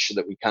have to make sure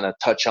that we kind of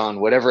touch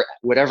on whatever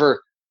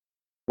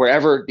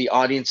wherever the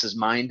audience's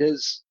mind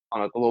is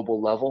on a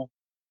global level.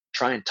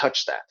 Try and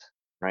touch that,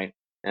 right?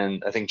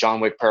 And I think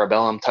John Wick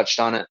Parabellum touched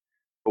on it,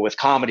 but with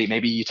comedy,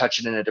 maybe you touch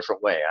it in a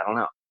different way. I don't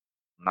know.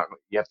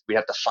 We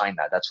have to find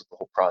that. That's what the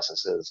whole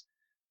process is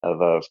of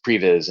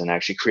previs and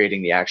actually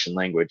creating the action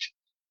language,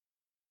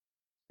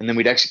 and then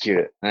we'd execute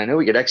it. And I know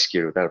we could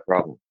execute it without a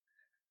problem.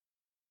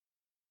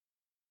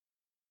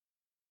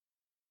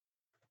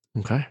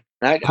 Okay.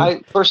 And Cool.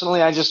 I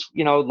personally, I just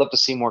would love to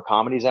see more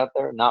comedies out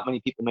there. Not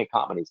many people make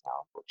comedies now,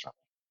 unfortunately.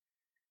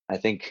 I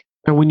think,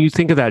 And when you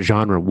think of that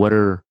genre, what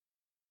are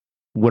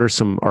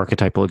some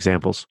archetypal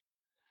examples?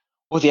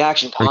 with the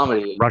action Are you talking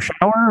comedy, Rush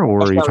Hour, or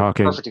Rush are you Hour is a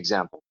talking? perfect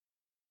example.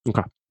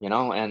 Okay.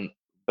 And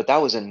but that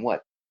was in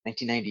what,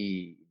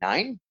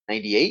 1999,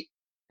 98,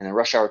 and then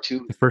Rush Hour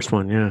 2. The first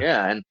one, yeah.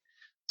 Yeah, and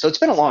so it's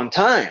been a long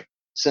time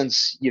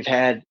since you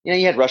had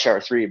Rush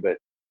Hour 3,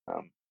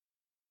 um,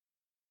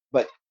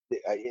 but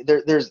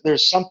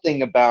there's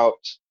something about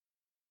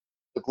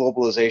the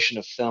globalization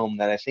of film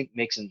that I think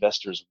makes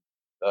investors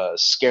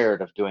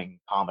scared of doing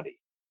comedy,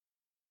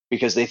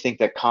 because they think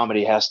that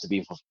comedy has to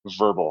be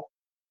verbal,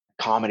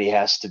 comedy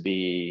has to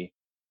be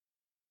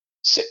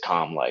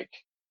sitcom like,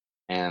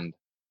 and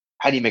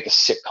how do you make a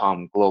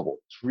sitcom global?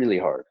 It's really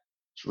hard.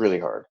 It's really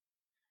hard.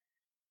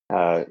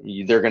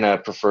 They're gonna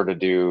prefer to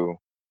do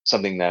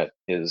something that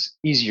is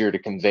easier to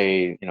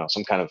convey,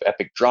 some kind of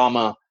epic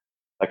drama,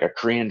 like a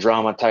Korean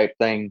drama type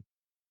thing.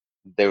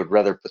 They would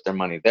rather put their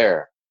money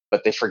there.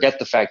 But they forget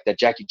the fact that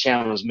Jackie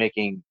Chan was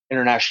making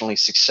internationally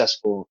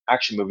successful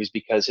action movies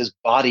because his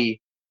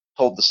body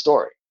told the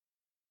story,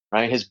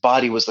 right? His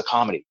body was the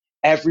comedy.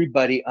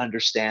 Everybody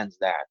understands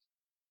that.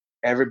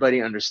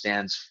 Everybody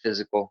understands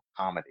physical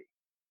comedy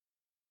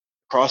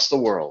across the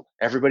world.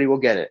 Everybody will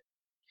get it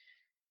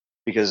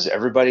because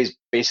everybody's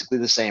basically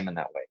the same in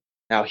that way.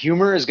 Now,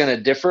 humor is going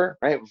to differ,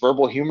 right?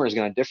 Verbal humor is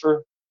going to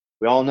differ.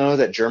 We all know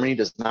that Germany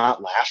does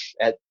not laugh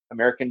at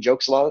American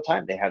jokes a lot of the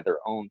time. They have their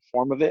own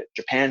form of it.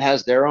 Japan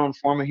has their own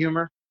form of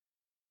humor.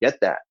 Get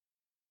that.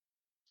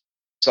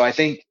 So I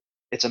think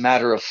it's a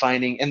matter of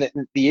finding, and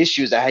the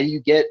issue is that how do you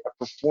get a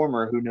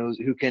performer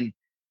who can,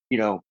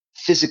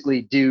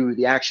 physically do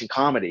the action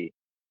comedy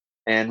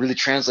and really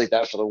translate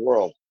that for the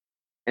world.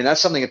 And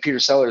that's something that Peter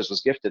Sellers was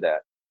gifted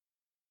at.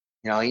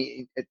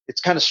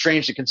 It's kind of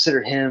strange to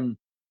consider him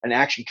an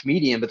action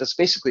comedian, but that's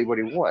basically what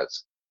he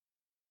was.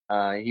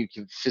 He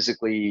can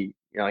physically,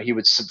 he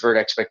would subvert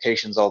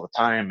expectations all the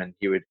time, and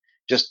he would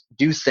just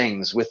do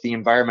things with the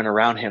environment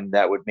around him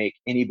that would make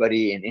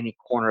anybody in any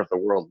corner of the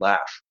world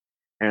laugh.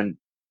 And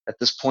at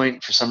this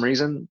point, for some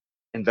reason,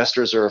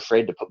 investors are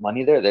afraid to put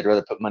money there. They'd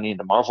rather put money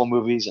into Marvel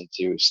movies,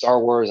 into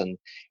Star Wars, and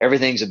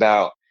everything's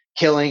about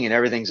killing, and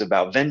everything's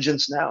about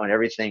vengeance now, and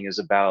everything is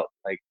about,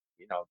 like,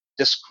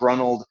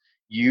 disgruntled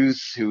youth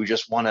who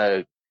just want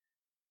to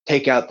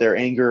take out their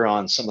anger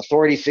on some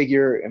authority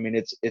figure. I mean,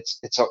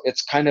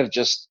 it's kind of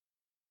just,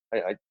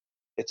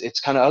 it's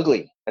kind of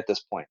ugly at this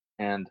point.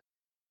 And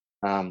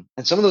some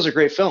of those are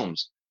great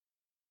films,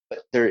 but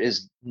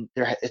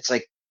it's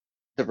like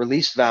the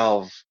release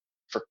valve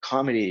for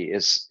comedy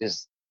is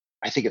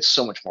I think it's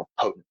so much more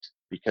potent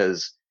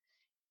because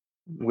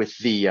with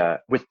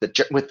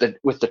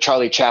the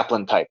Charlie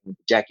Chaplin type, the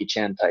Jackie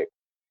Chan type.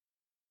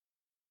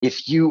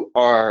 If you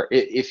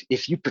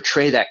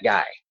portray that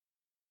guy,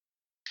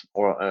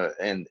 or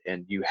and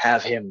you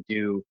have him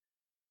do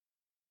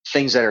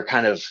things that are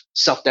kind of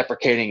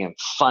self-deprecating and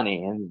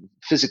funny and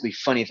physically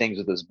funny things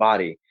with his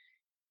body,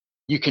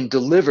 you can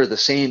deliver the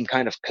same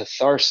kind of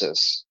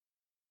catharsis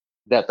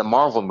that the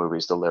Marvel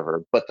movies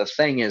deliver. But the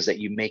thing is that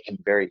you make him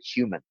very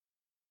human,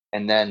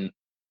 and then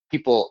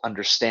people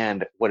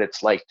understand what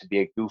it's like to be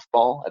a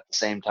goofball at the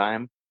same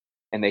time,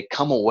 and they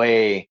come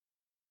away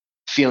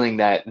feeling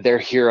that their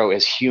hero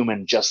is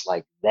human just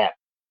like them,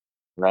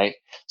 right?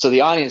 So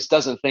the audience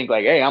doesn't think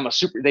like, hey, I'm a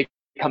super, they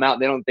come out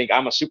and they don't think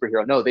I'm a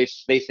superhero. No, they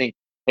think,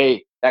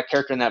 hey, that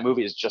character in that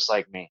movie is just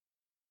like me,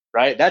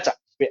 right? That's a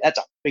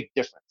big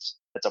difference.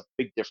 That's a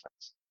big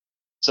difference.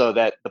 So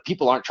that the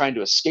people aren't trying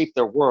to escape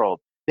their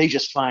world. They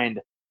just find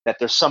that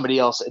there's somebody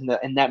else in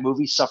that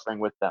movie suffering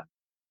with them.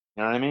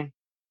 You know what I mean?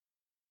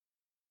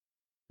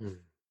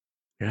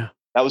 Yeah.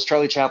 That was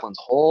Charlie Chaplin's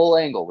whole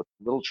angle with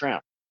Little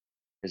Tramp,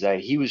 is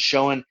that he was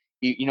showing,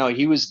 he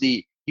was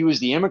the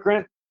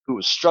immigrant who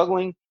was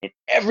struggling, and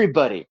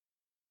everybody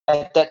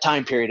at that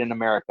time period in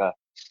America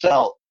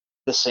felt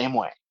the same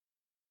way.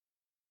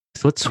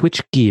 So let's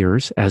switch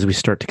gears as we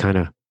start to kind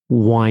of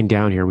wind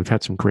down here. We've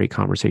had some great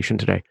conversation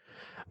today,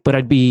 but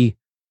I'd be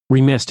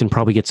remiss and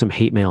probably get some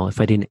hate mail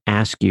if I didn't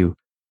ask you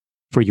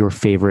for your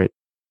favorite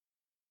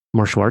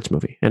martial arts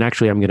movie. And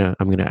actually, I'm gonna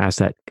ask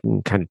that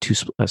in kind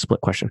of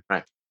split question.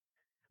 Right.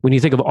 When you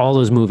think of all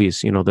those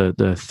movies,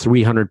 the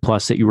 300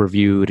 plus that you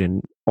reviewed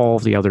and all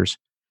of the others,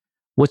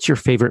 what's your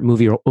favorite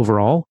movie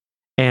overall?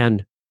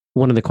 And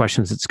one of the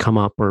questions that's come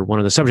up, or one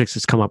of the subjects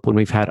that's come up when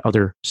we've had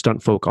other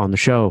stunt folk on the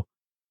show,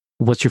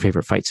 what's your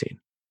favorite fight scene?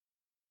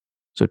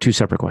 So 2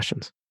 separate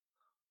questions.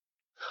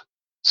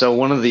 So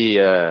one of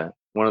the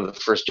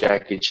first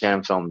Jackie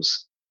Chan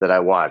films that I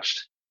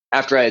watched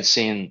after I had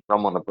seen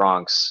Rumble in the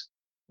Bronx,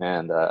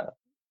 and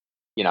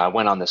I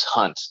went on this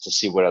hunt to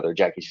see what other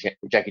Jackie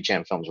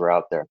Chan films were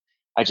out there.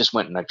 I just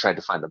went and I tried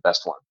to find the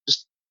best one,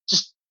 just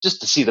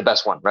to see the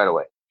best one right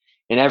away.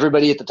 And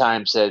everybody at the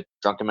time said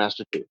Drunken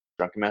Master 2,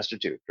 Drunken Master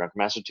 2, Drunken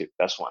Master 2,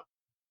 best one.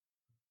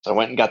 So I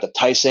went and got the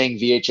Tai-Seng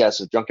VHS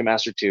of Drunken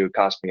Master 2. It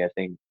cost me, I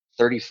think,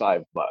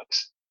 $35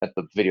 at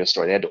the video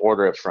store. They had to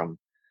order it from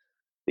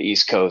the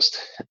East Coast.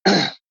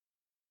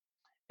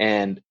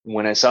 And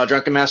when I saw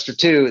Drunken Master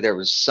 2, there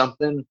was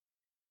something,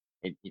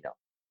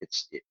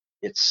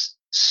 it's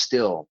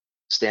still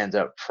stands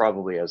out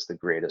probably as the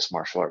greatest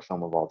martial art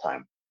film of all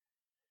time.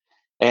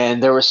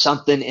 And there was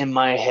something in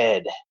my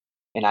head,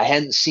 and I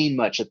hadn't seen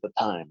much at the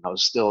time. I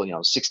was still,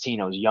 16.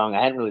 I was young.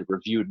 I hadn't really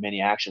reviewed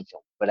many action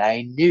films, but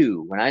I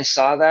knew when I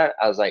saw that,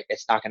 I was like,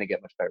 it's not going to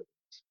get much better.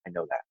 I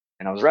know that.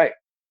 And I was right.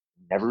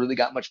 Never really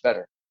got much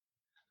better.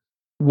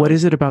 What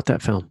is it about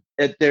that film?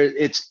 It's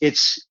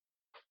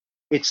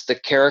the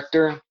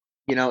character,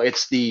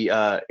 it's the,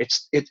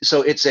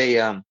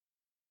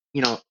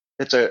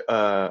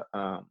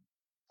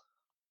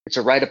 it's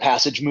a rite of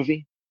passage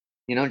movie.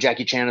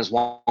 Jackie Chan is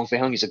Wong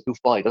Fei-hung. He's a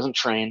goofball. He doesn't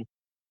train.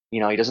 He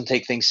doesn't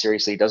take things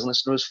seriously. He doesn't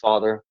listen to his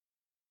father,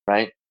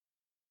 right?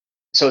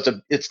 So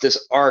it's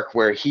this arc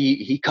where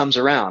he comes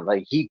around,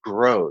 like he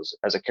grows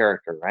as a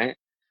character, right?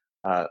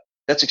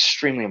 That's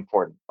extremely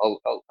important.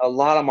 A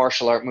lot of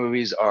martial art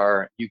movies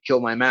are, you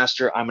kill my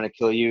master, I'm going to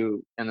kill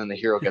you, and then the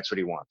hero gets what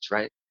he wants,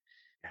 right?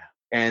 Yeah.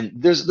 And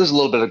there's a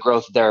little bit of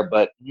growth there,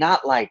 but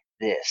not like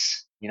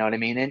this. You know what I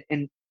mean?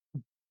 And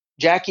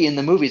Jackie in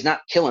the movie is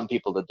not killing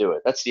people to do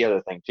it. That's the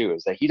other thing too,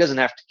 is that he doesn't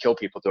have to kill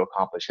people to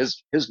accomplish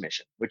his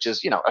mission, which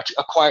is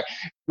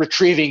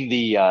retrieving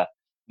the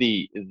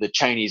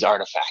Chinese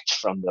artifact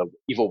from the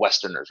evil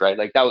Westerners, right?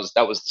 Like that was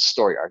the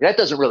story arc. That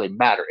doesn't really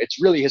matter.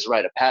 It's really his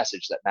rite of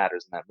passage that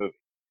matters in that movie,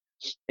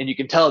 and you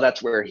can tell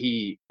that's where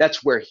he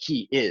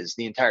is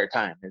the entire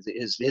time.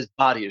 His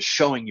body is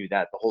showing you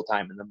that the whole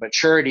time, and the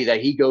maturity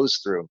that he goes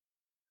through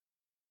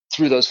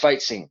those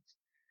fight scenes,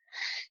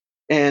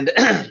 and.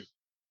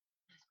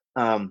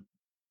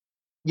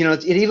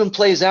 It even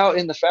plays out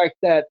in the fact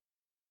that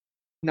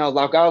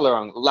Lau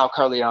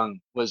Kar-leung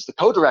was the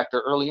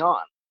co-director early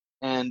on,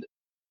 and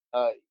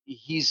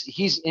he's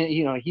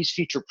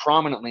featured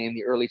prominently in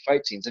the early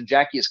fight scenes, and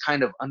Jackie is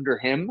kind of under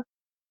him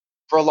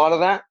for a lot of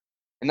that,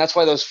 and that's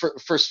why those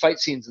first fight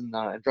scenes in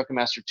Drunken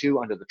Master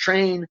 2, under the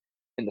train,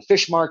 in the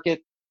fish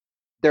market,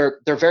 they're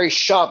very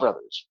Shaw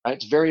Brothers, right?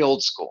 It's very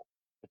old school.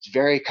 It's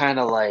very kind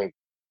of like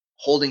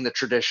holding the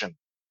tradition,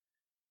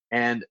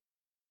 and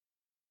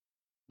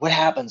what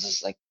happens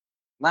is, like,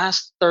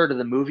 last third of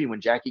the movie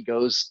when Jackie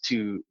goes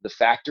to the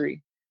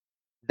factory,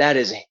 that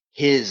is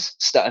his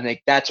stuff, and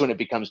like that's when it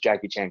becomes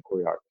Jackie Chan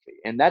choreography,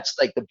 and that's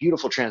like the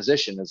beautiful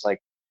transition. Is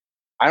like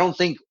I don't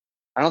think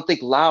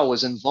Lau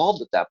was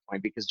involved at that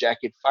point because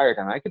Jackie had fired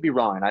him. I could be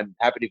wrong, and I'm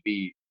happy to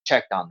be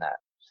checked on that,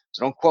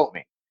 so don't quote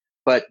me.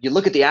 But you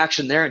look at the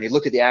action there, and you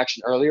look at the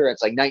action earlier,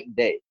 it's like night and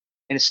day,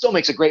 and it still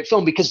makes a great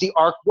film because the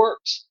arc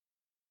works.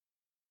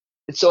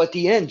 And so at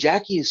the end,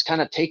 Jackie is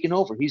kind of taken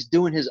over. He's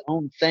doing his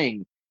own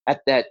thing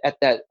at that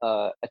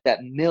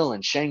mill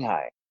in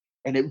Shanghai,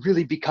 and it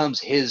really becomes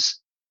his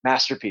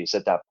masterpiece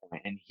at that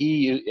point. And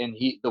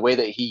the way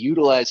that he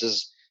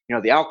utilizes,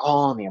 the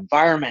alcohol and the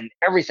environment,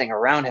 everything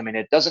around him, and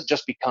it doesn't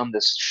just become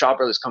this Shaw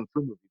Brothers kung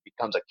fu movie; it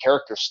becomes a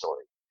character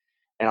story,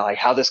 and like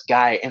how this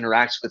guy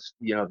interacts with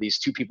these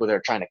two people that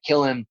are trying to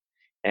kill him,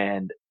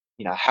 and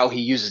how he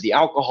uses the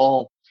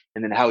alcohol,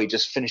 and then how he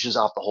just finishes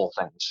off the whole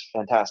thing. It's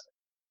fantastic,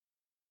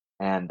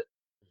 and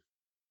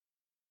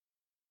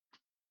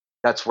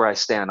that's where I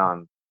stand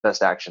on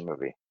best action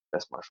movie,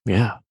 best martial.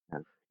 Yeah.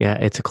 Yeah,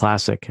 it's a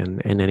classic,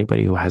 and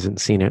anybody who hasn't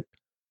seen it,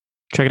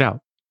 check it out.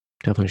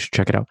 Definitely should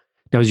check it out.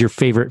 Now, is your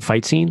favorite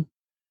fight scene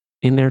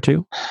in there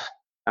too?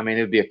 I mean,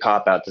 it'd be a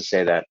cop out to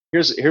say that.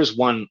 Here's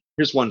one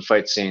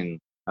fight scene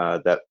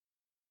that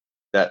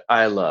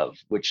I love,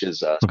 which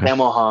is Okay.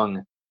 Sammo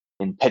Hung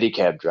in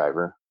Pedicab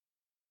Driver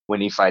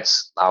when he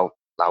fights Lau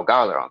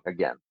Gaoliang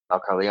again,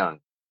 Lau Gaoliang,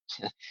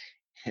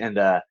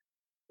 and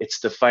it's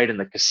the fight in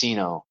the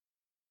casino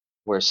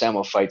where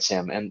Sammo fights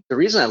him. And the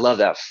reason I love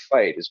that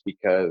fight is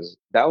because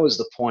that was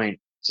the point.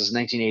 This is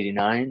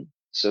 1989,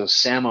 so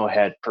Sammo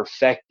had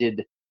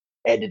perfected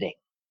editing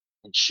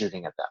and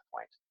shooting at that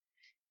point,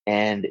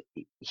 and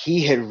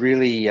he had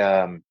really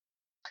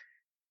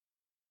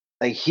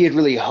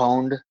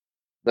honed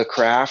the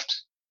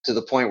craft to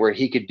the point where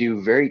he could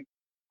do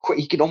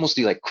he could almost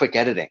do like quick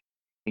editing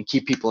and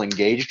keep people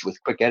engaged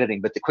with quick editing,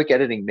 but the quick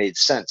editing made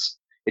sense.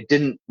 It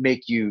didn't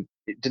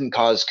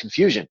cause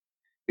confusion.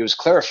 It was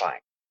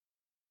clarifying.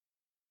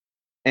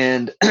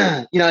 And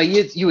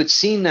you had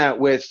seen that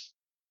with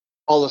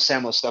all of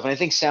Sammo's stuff, and I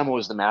think Sammo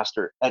was the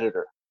master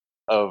editor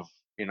of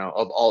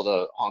all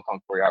the Hong Kong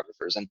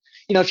choreographers. And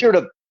if you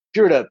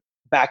were to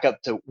back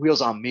up to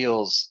Wheels on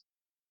Meals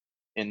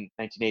in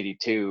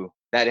 1982,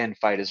 that end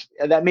fight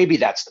maybe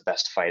that's the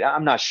best fight.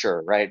 I'm not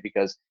sure, right?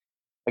 Because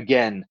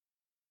again,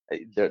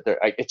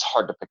 it's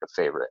hard to pick a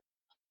favorite.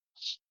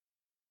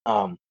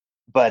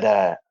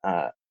 But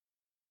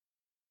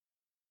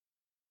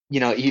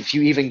if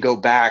you even go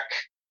back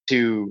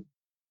to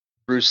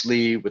Bruce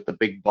Lee with the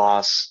Big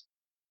Boss,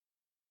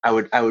 I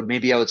would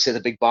say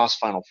the Big Boss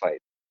final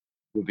fight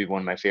would be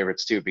one of my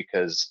favorites too,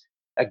 because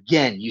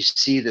again, you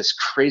see this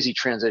crazy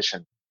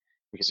transition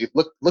because you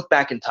look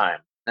back in time.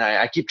 And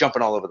I keep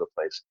jumping all over the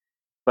place,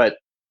 but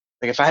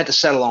like if I had to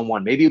settle on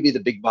one, maybe it would be the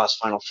Big Boss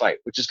final fight,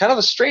 which is kind of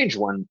a strange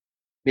one.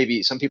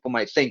 Maybe some people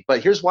might think,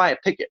 but here's why I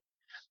pick it,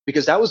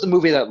 because that was the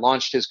movie that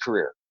launched his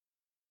career.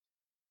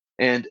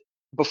 And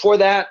before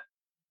that,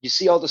 you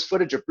see all this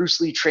footage of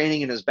Bruce Lee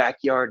training in his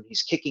backyard, and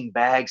he's kicking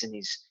bags, and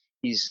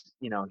he's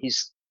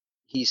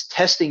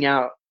testing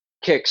out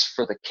kicks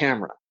for the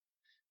camera.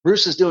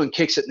 Bruce is doing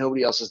kicks that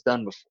nobody else has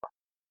done before,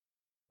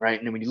 right?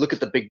 And when you look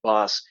at the Big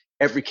Boss,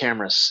 every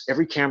camera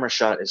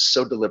shot is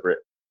so deliberate.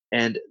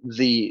 And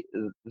the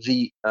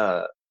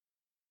other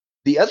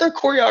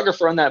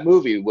choreographer on that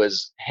movie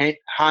was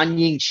Han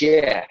Ying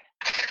Jie,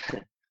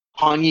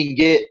 Han Ying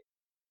Git,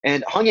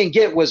 and Han Ying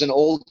Git was an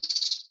old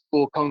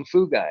school kung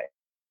fu guy.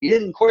 He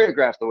didn't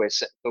choreograph the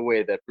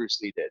way that Bruce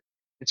Lee did.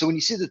 And so when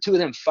you see the two of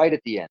them fight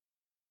at the end,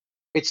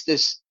 it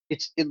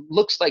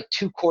looks like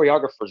two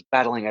choreographers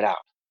battling it out.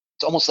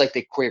 It's almost like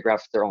they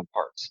choreographed their own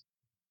parts.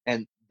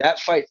 And that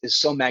fight is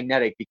so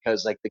magnetic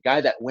because like the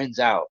guy that wins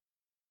out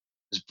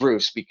is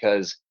Bruce,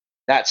 because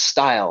that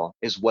style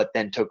is what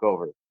then took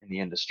over in the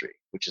industry,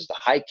 which is the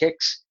high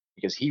kicks,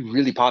 because he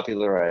really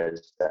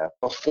popularized that.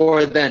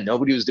 Before then,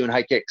 nobody was doing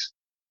high kicks.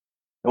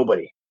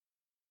 Nobody.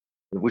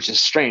 Which is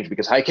strange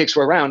because high kicks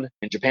were around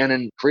in Japan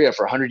and Korea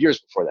for 100 years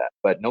before that,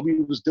 but nobody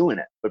was doing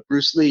it. But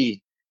Bruce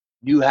Lee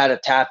knew how to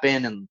tap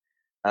into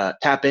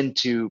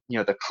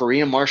the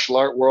Korean martial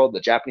art world, the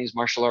Japanese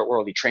martial art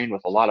world. He trained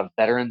with a lot of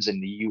veterans in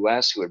the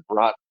U.S. who had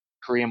brought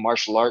Korean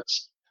martial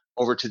arts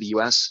over to the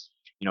U.S.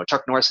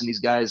 Chuck Norris and these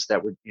guys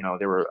that were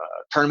they were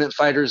tournament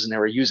fighters, and they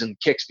were using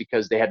kicks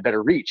because they had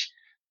better reach.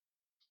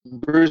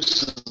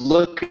 Bruce is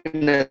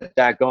looking at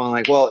that going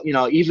like, well,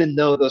 even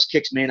though those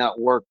kicks may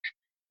not work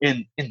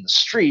in the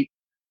street,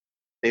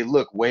 they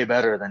look way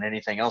better than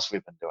anything else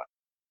we've been doing,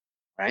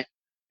 right?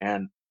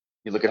 And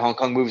you look at Hong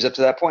Kong movies up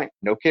to that point,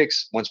 no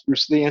kicks. Once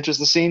Bruce Lee enters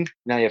the scene,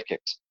 now you have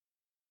kicks.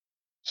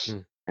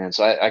 And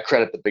so I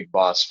credit the Big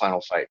Boss final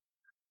fight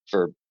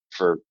for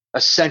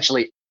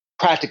essentially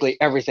practically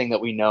everything that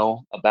we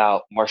know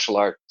about martial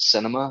art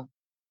cinema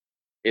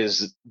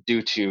is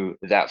due to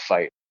that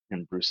fight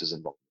and Bruce's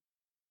involvement.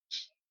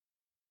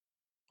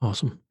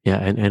 Awesome. Yeah,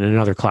 and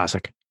another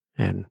classic.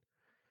 And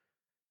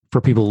for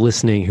people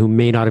listening who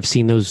may not have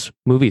seen those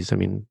movies, I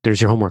mean,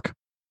 there's your homework.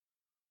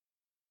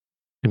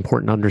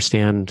 Important to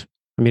understand.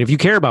 I mean, if you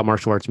care about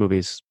martial arts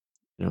movies,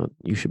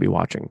 you should be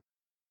watching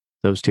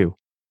those two,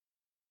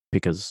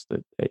 because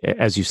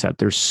as you said,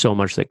 there's so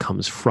much that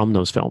comes from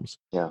those films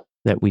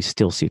that we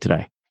still see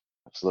today.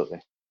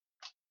 Absolutely.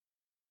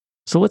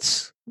 So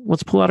let's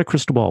pull out a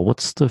crystal ball.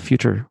 What's the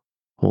future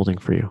holding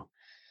for you?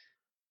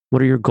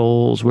 What are your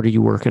goals? What are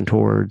you working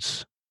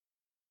towards?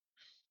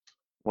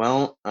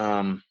 Well,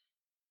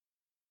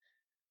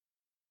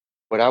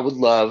 what I would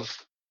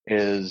love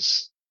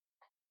is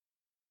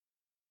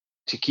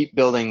to keep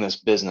building this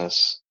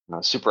business,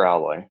 Super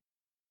Alloy,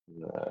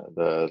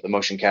 the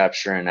motion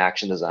capture and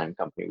action design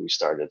company we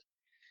started,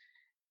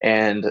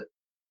 and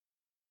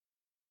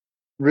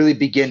really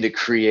begin to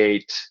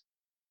create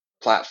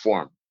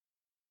platform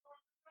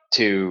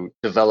to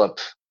develop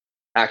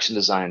action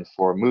design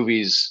for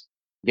movies,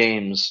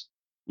 games,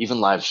 even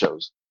live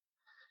shows.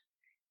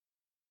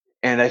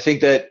 And I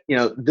think that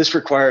this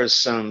requires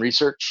some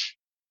research.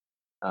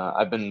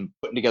 I've been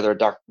putting together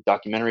a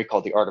documentary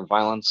called The Art of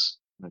Violence.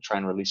 I'm going to try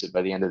and release it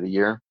by the end of the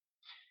year.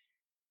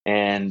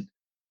 And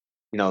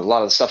a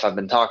lot of the stuff I've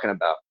been talking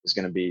about is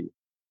going to be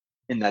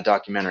in that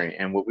documentary.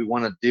 And what we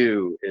want to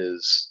do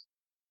is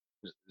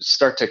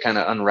start to kind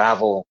of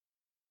unravel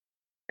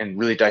and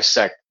really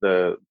dissect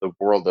the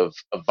world of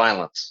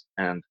violence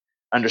and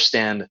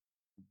understand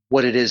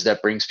what it is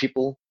that brings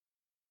people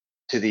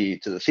to the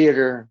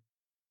theater,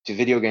 to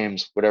video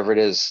games, whatever it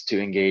is,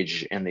 to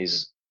engage in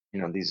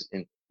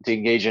to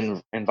engage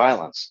in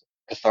violence,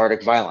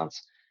 cathartic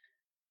violence.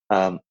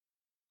 We're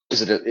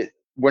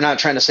not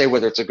trying to say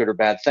whether it's a good or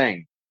bad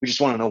thing. We just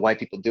want to know why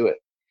people do it.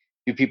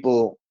 Do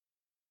people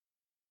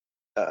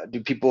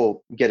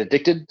get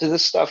addicted to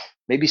this stuff?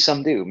 Maybe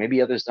some do,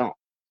 maybe others don't,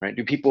 right?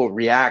 Do people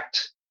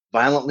react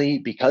violently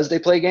because they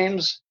play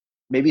games?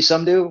 Maybe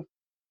some do,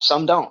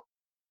 some don't,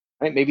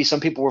 right? Maybe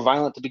some people were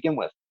violent to begin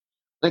with.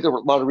 I think a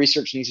lot of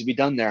research needs to be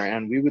done there,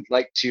 and we would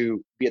like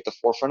to be at the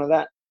forefront of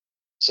that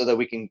so that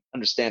we can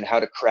understand how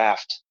to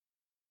craft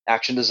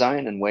action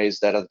design in ways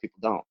that other people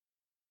don't.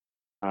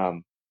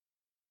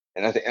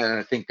 And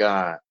I think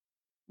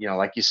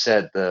like you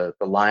said, the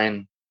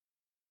line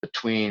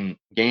between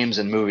games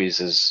and movies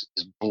is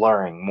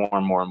blurring more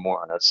and more and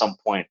more. And at some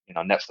point,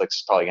 Netflix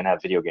is probably going to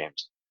have video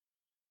games.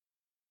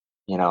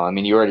 I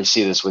mean, you already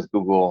see this with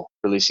Google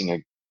releasing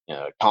a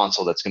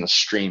console that's going to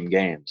stream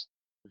games.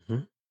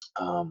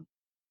 Mm-hmm.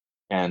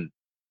 And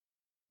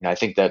I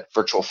think that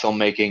virtual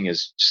filmmaking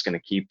is just going to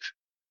keep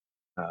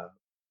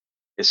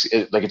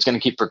it's going to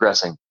keep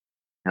progressing.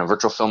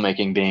 Virtual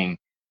filmmaking being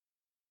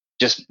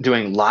just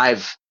doing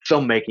live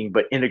filmmaking,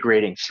 but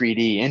integrating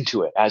 3D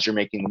into it as you're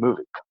making the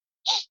movie.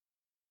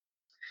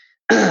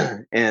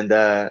 And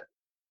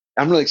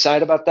I'm really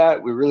excited about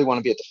that. We really want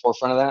to be at the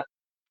forefront of that.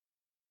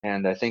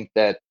 And I think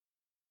that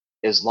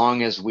as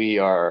long as we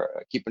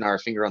are keeping our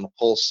finger on the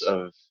pulse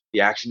of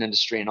the action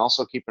industry, and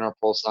also keeping our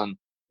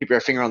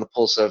finger on the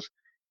pulse of,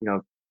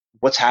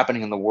 what's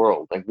happening in the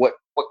world, like what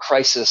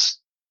crisis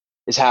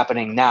is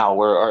happening now,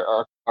 where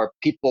are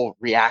people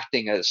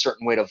reacting a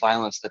certain way to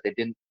violence that they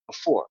didn't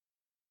before?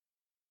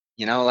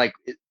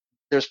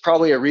 There's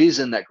probably a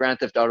reason that Grand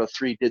Theft Auto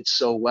 3 did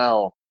so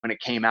well when it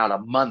came out a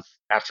month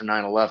after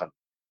 9/11.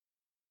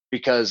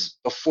 Because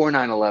before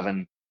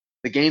 9/11,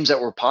 the games that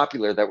were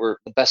popular, that were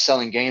the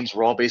best-selling games,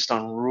 were all based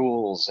on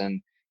rules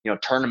and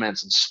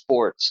tournaments and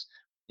sports.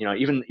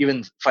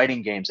 Even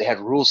fighting games, they had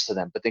rules to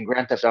them. But then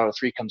Grand Theft Auto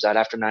 3 comes out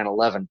after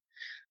 9/11.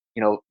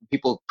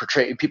 People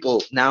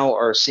now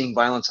are seeing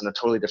violence in a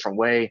totally different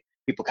way.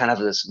 People kind of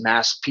have this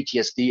mass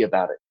PTSD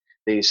about it.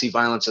 They see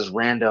violence as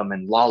random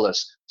and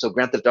lawless. So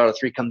Grand Theft Auto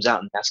 3 comes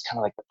out, and that's kind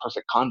of like the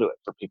perfect conduit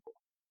for people.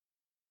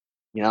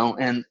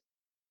 And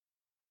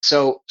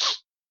so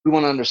we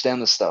want to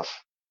understand this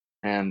stuff,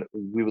 and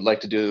we would like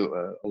to do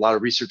a lot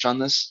of research on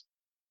this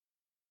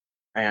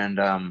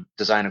and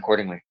design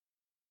accordingly.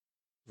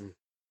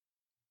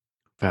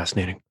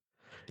 Fascinating.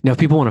 Now, if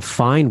people want to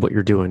find what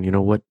you're doing,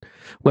 what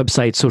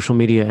website, social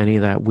media, any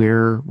of that,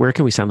 where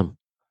can we send them?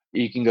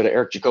 You can go to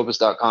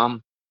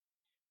ericjacobus.com,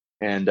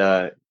 and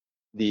my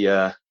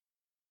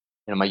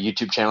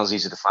YouTube channel is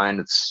easy to find.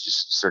 It's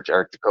just search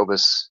Eric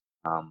Jacobus.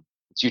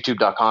 It's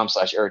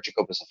youtube.com/Eric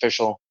Jacobus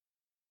official,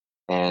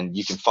 and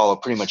you can follow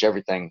pretty much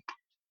everything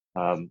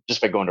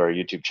just by going to our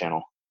YouTube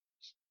channel.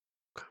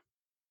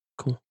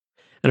 Cool.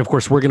 And of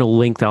course, we're going to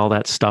link all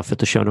that stuff at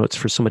the show notes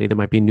for somebody that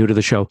might be new to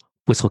the show,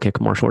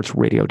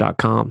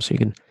 whistlekickmartialartsradio.com. So you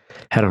can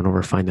head on over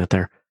and find that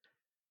there.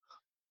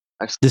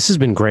 Excellent. This has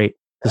been great.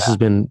 This has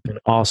been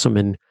awesome.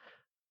 And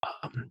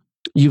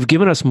you've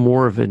given us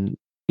more of an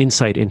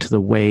insight into the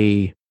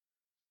way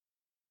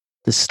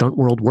the stunt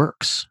world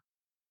works.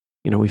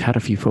 We've had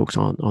a few folks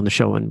on the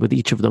show, and with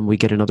each of them, we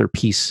get another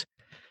piece.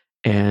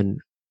 And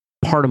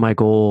part of my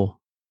goal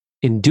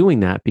in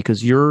doing that,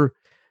 because your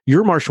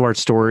martial arts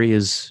story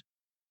is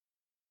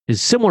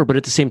similar, but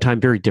at the same time,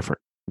 very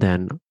different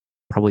than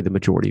probably the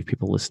majority of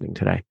people listening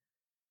today.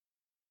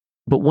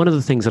 But one of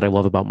the things that I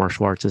love about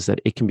martial arts is that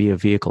it can be a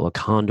vehicle, a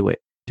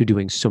conduit to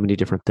doing so many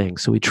different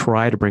things. So we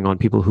try to bring on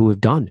people who have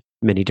done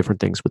many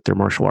different things with their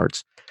martial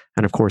arts.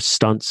 And of course,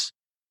 stunts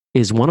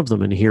is one of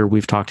them. And here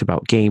we've talked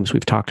about games.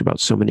 We've talked about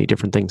so many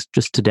different things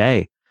just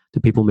today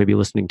that people may be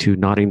listening to,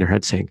 nodding their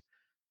head saying,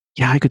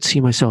 yeah, I could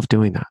see myself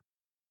doing that.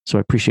 So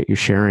I appreciate you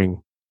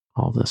sharing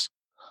all of this.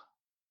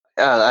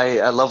 Yeah,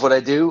 I love what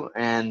I do,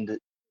 and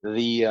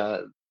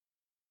the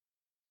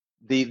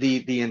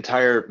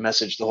entire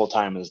message the whole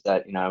time is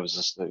that I was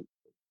just a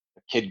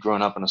kid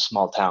growing up in a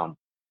small town,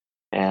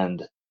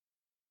 and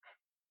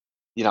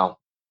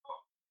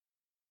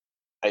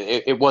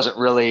it wasn't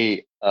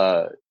really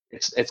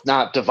it's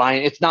not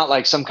divine. It's not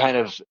like some kind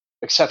of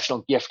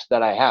exceptional gift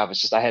that I have.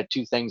 It's just I had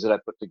two things that I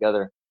put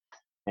together,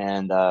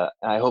 and I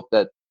hope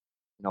that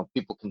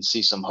people can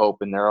see some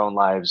hope in their own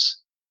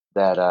lives.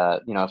 That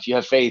if you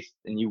have faith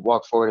and you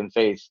walk forward in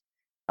faith,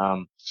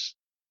 um,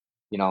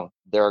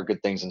 there are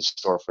good things in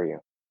store for you.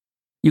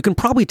 You can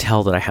probably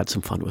tell that I had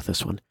some fun with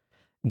this one.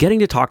 Getting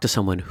to talk to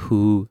someone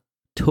who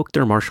took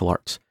their martial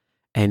arts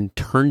and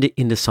turned it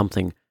into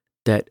something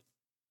that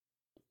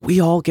we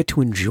all get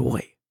to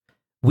enjoy.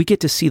 We get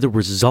to see the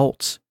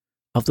results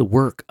of the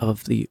work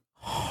of the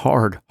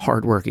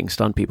hard-working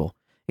stunt people,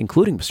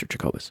 including Mr.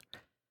 Jacobus.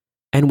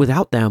 And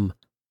without them,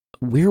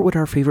 where would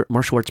our favorite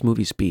martial arts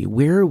movies be?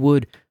 Where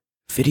would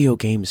video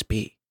games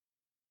be?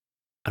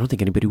 I don't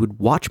think anybody would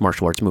watch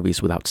martial arts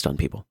movies without stunt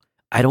people.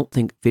 I don't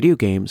think video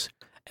games,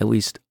 at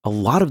least a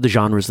lot of the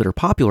genres that are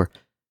popular,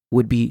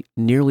 would be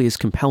nearly as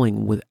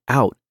compelling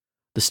without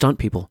the stunt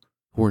people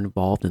who are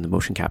involved in the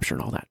motion capture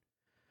and all that.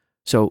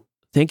 So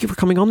thank you for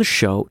coming on the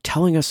show,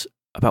 telling us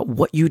about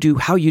what you do,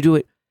 how you do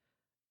it,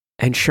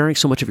 and sharing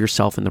so much of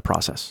yourself in the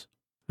process.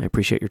 I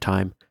appreciate your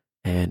time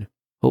and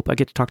hope I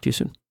get to talk to you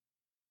soon.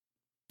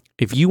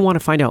 If you want to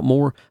find out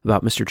more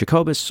about Mr.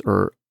 Jacobus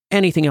or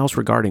anything else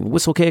regarding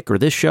Whistlekick or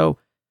this show,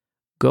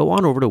 go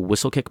on over to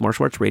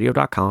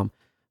whistlekickmartialartsradio.com.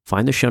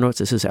 Find the show notes.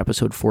 This is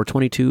episode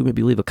 422.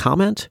 Maybe leave a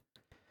comment.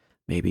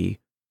 Maybe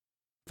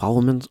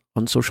follow him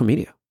on social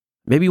media.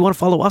 Maybe you want to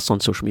follow us on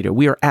social media.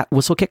 We are at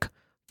Whistlekick,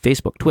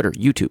 Facebook, Twitter,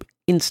 YouTube,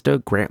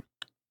 Instagram.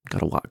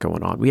 Got a lot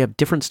going on. We have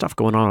different stuff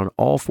going on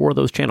all four of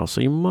those channels.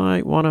 So you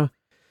might want to,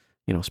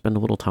 spend a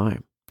little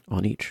time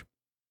on each.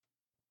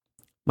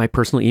 My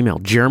personal email,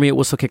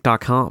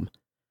 jeremy@whistlekick.com.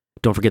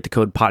 Don't forget the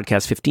code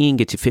podcast15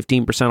 gets you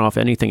 15% off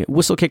anything at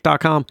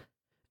whistlekick.com.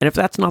 And if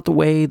that's not the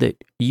way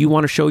that you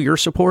want to show your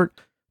support,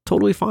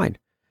 totally fine.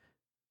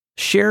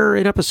 Share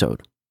an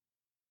episode.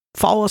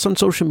 Follow us on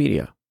social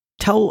media.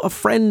 Tell a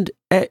friend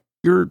at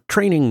your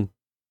training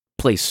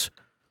place.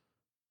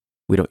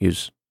 We don't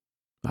use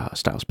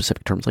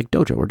style-specific terms like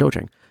dojo or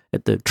dojang.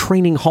 At the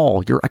training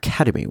hall, your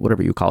academy,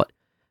 whatever you call it,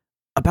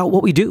 about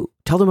what we do.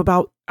 Tell them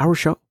about our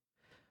show.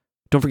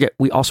 Don't forget,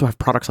 we also have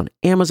products on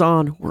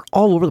Amazon. We're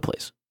all over the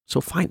place.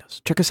 So find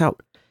us, check us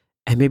out,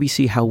 and maybe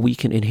see how we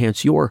can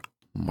enhance your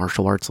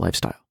martial arts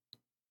lifestyle.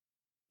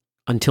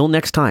 Until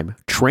next time,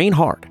 train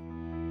hard,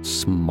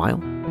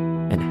 smile,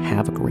 and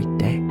have a great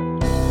day.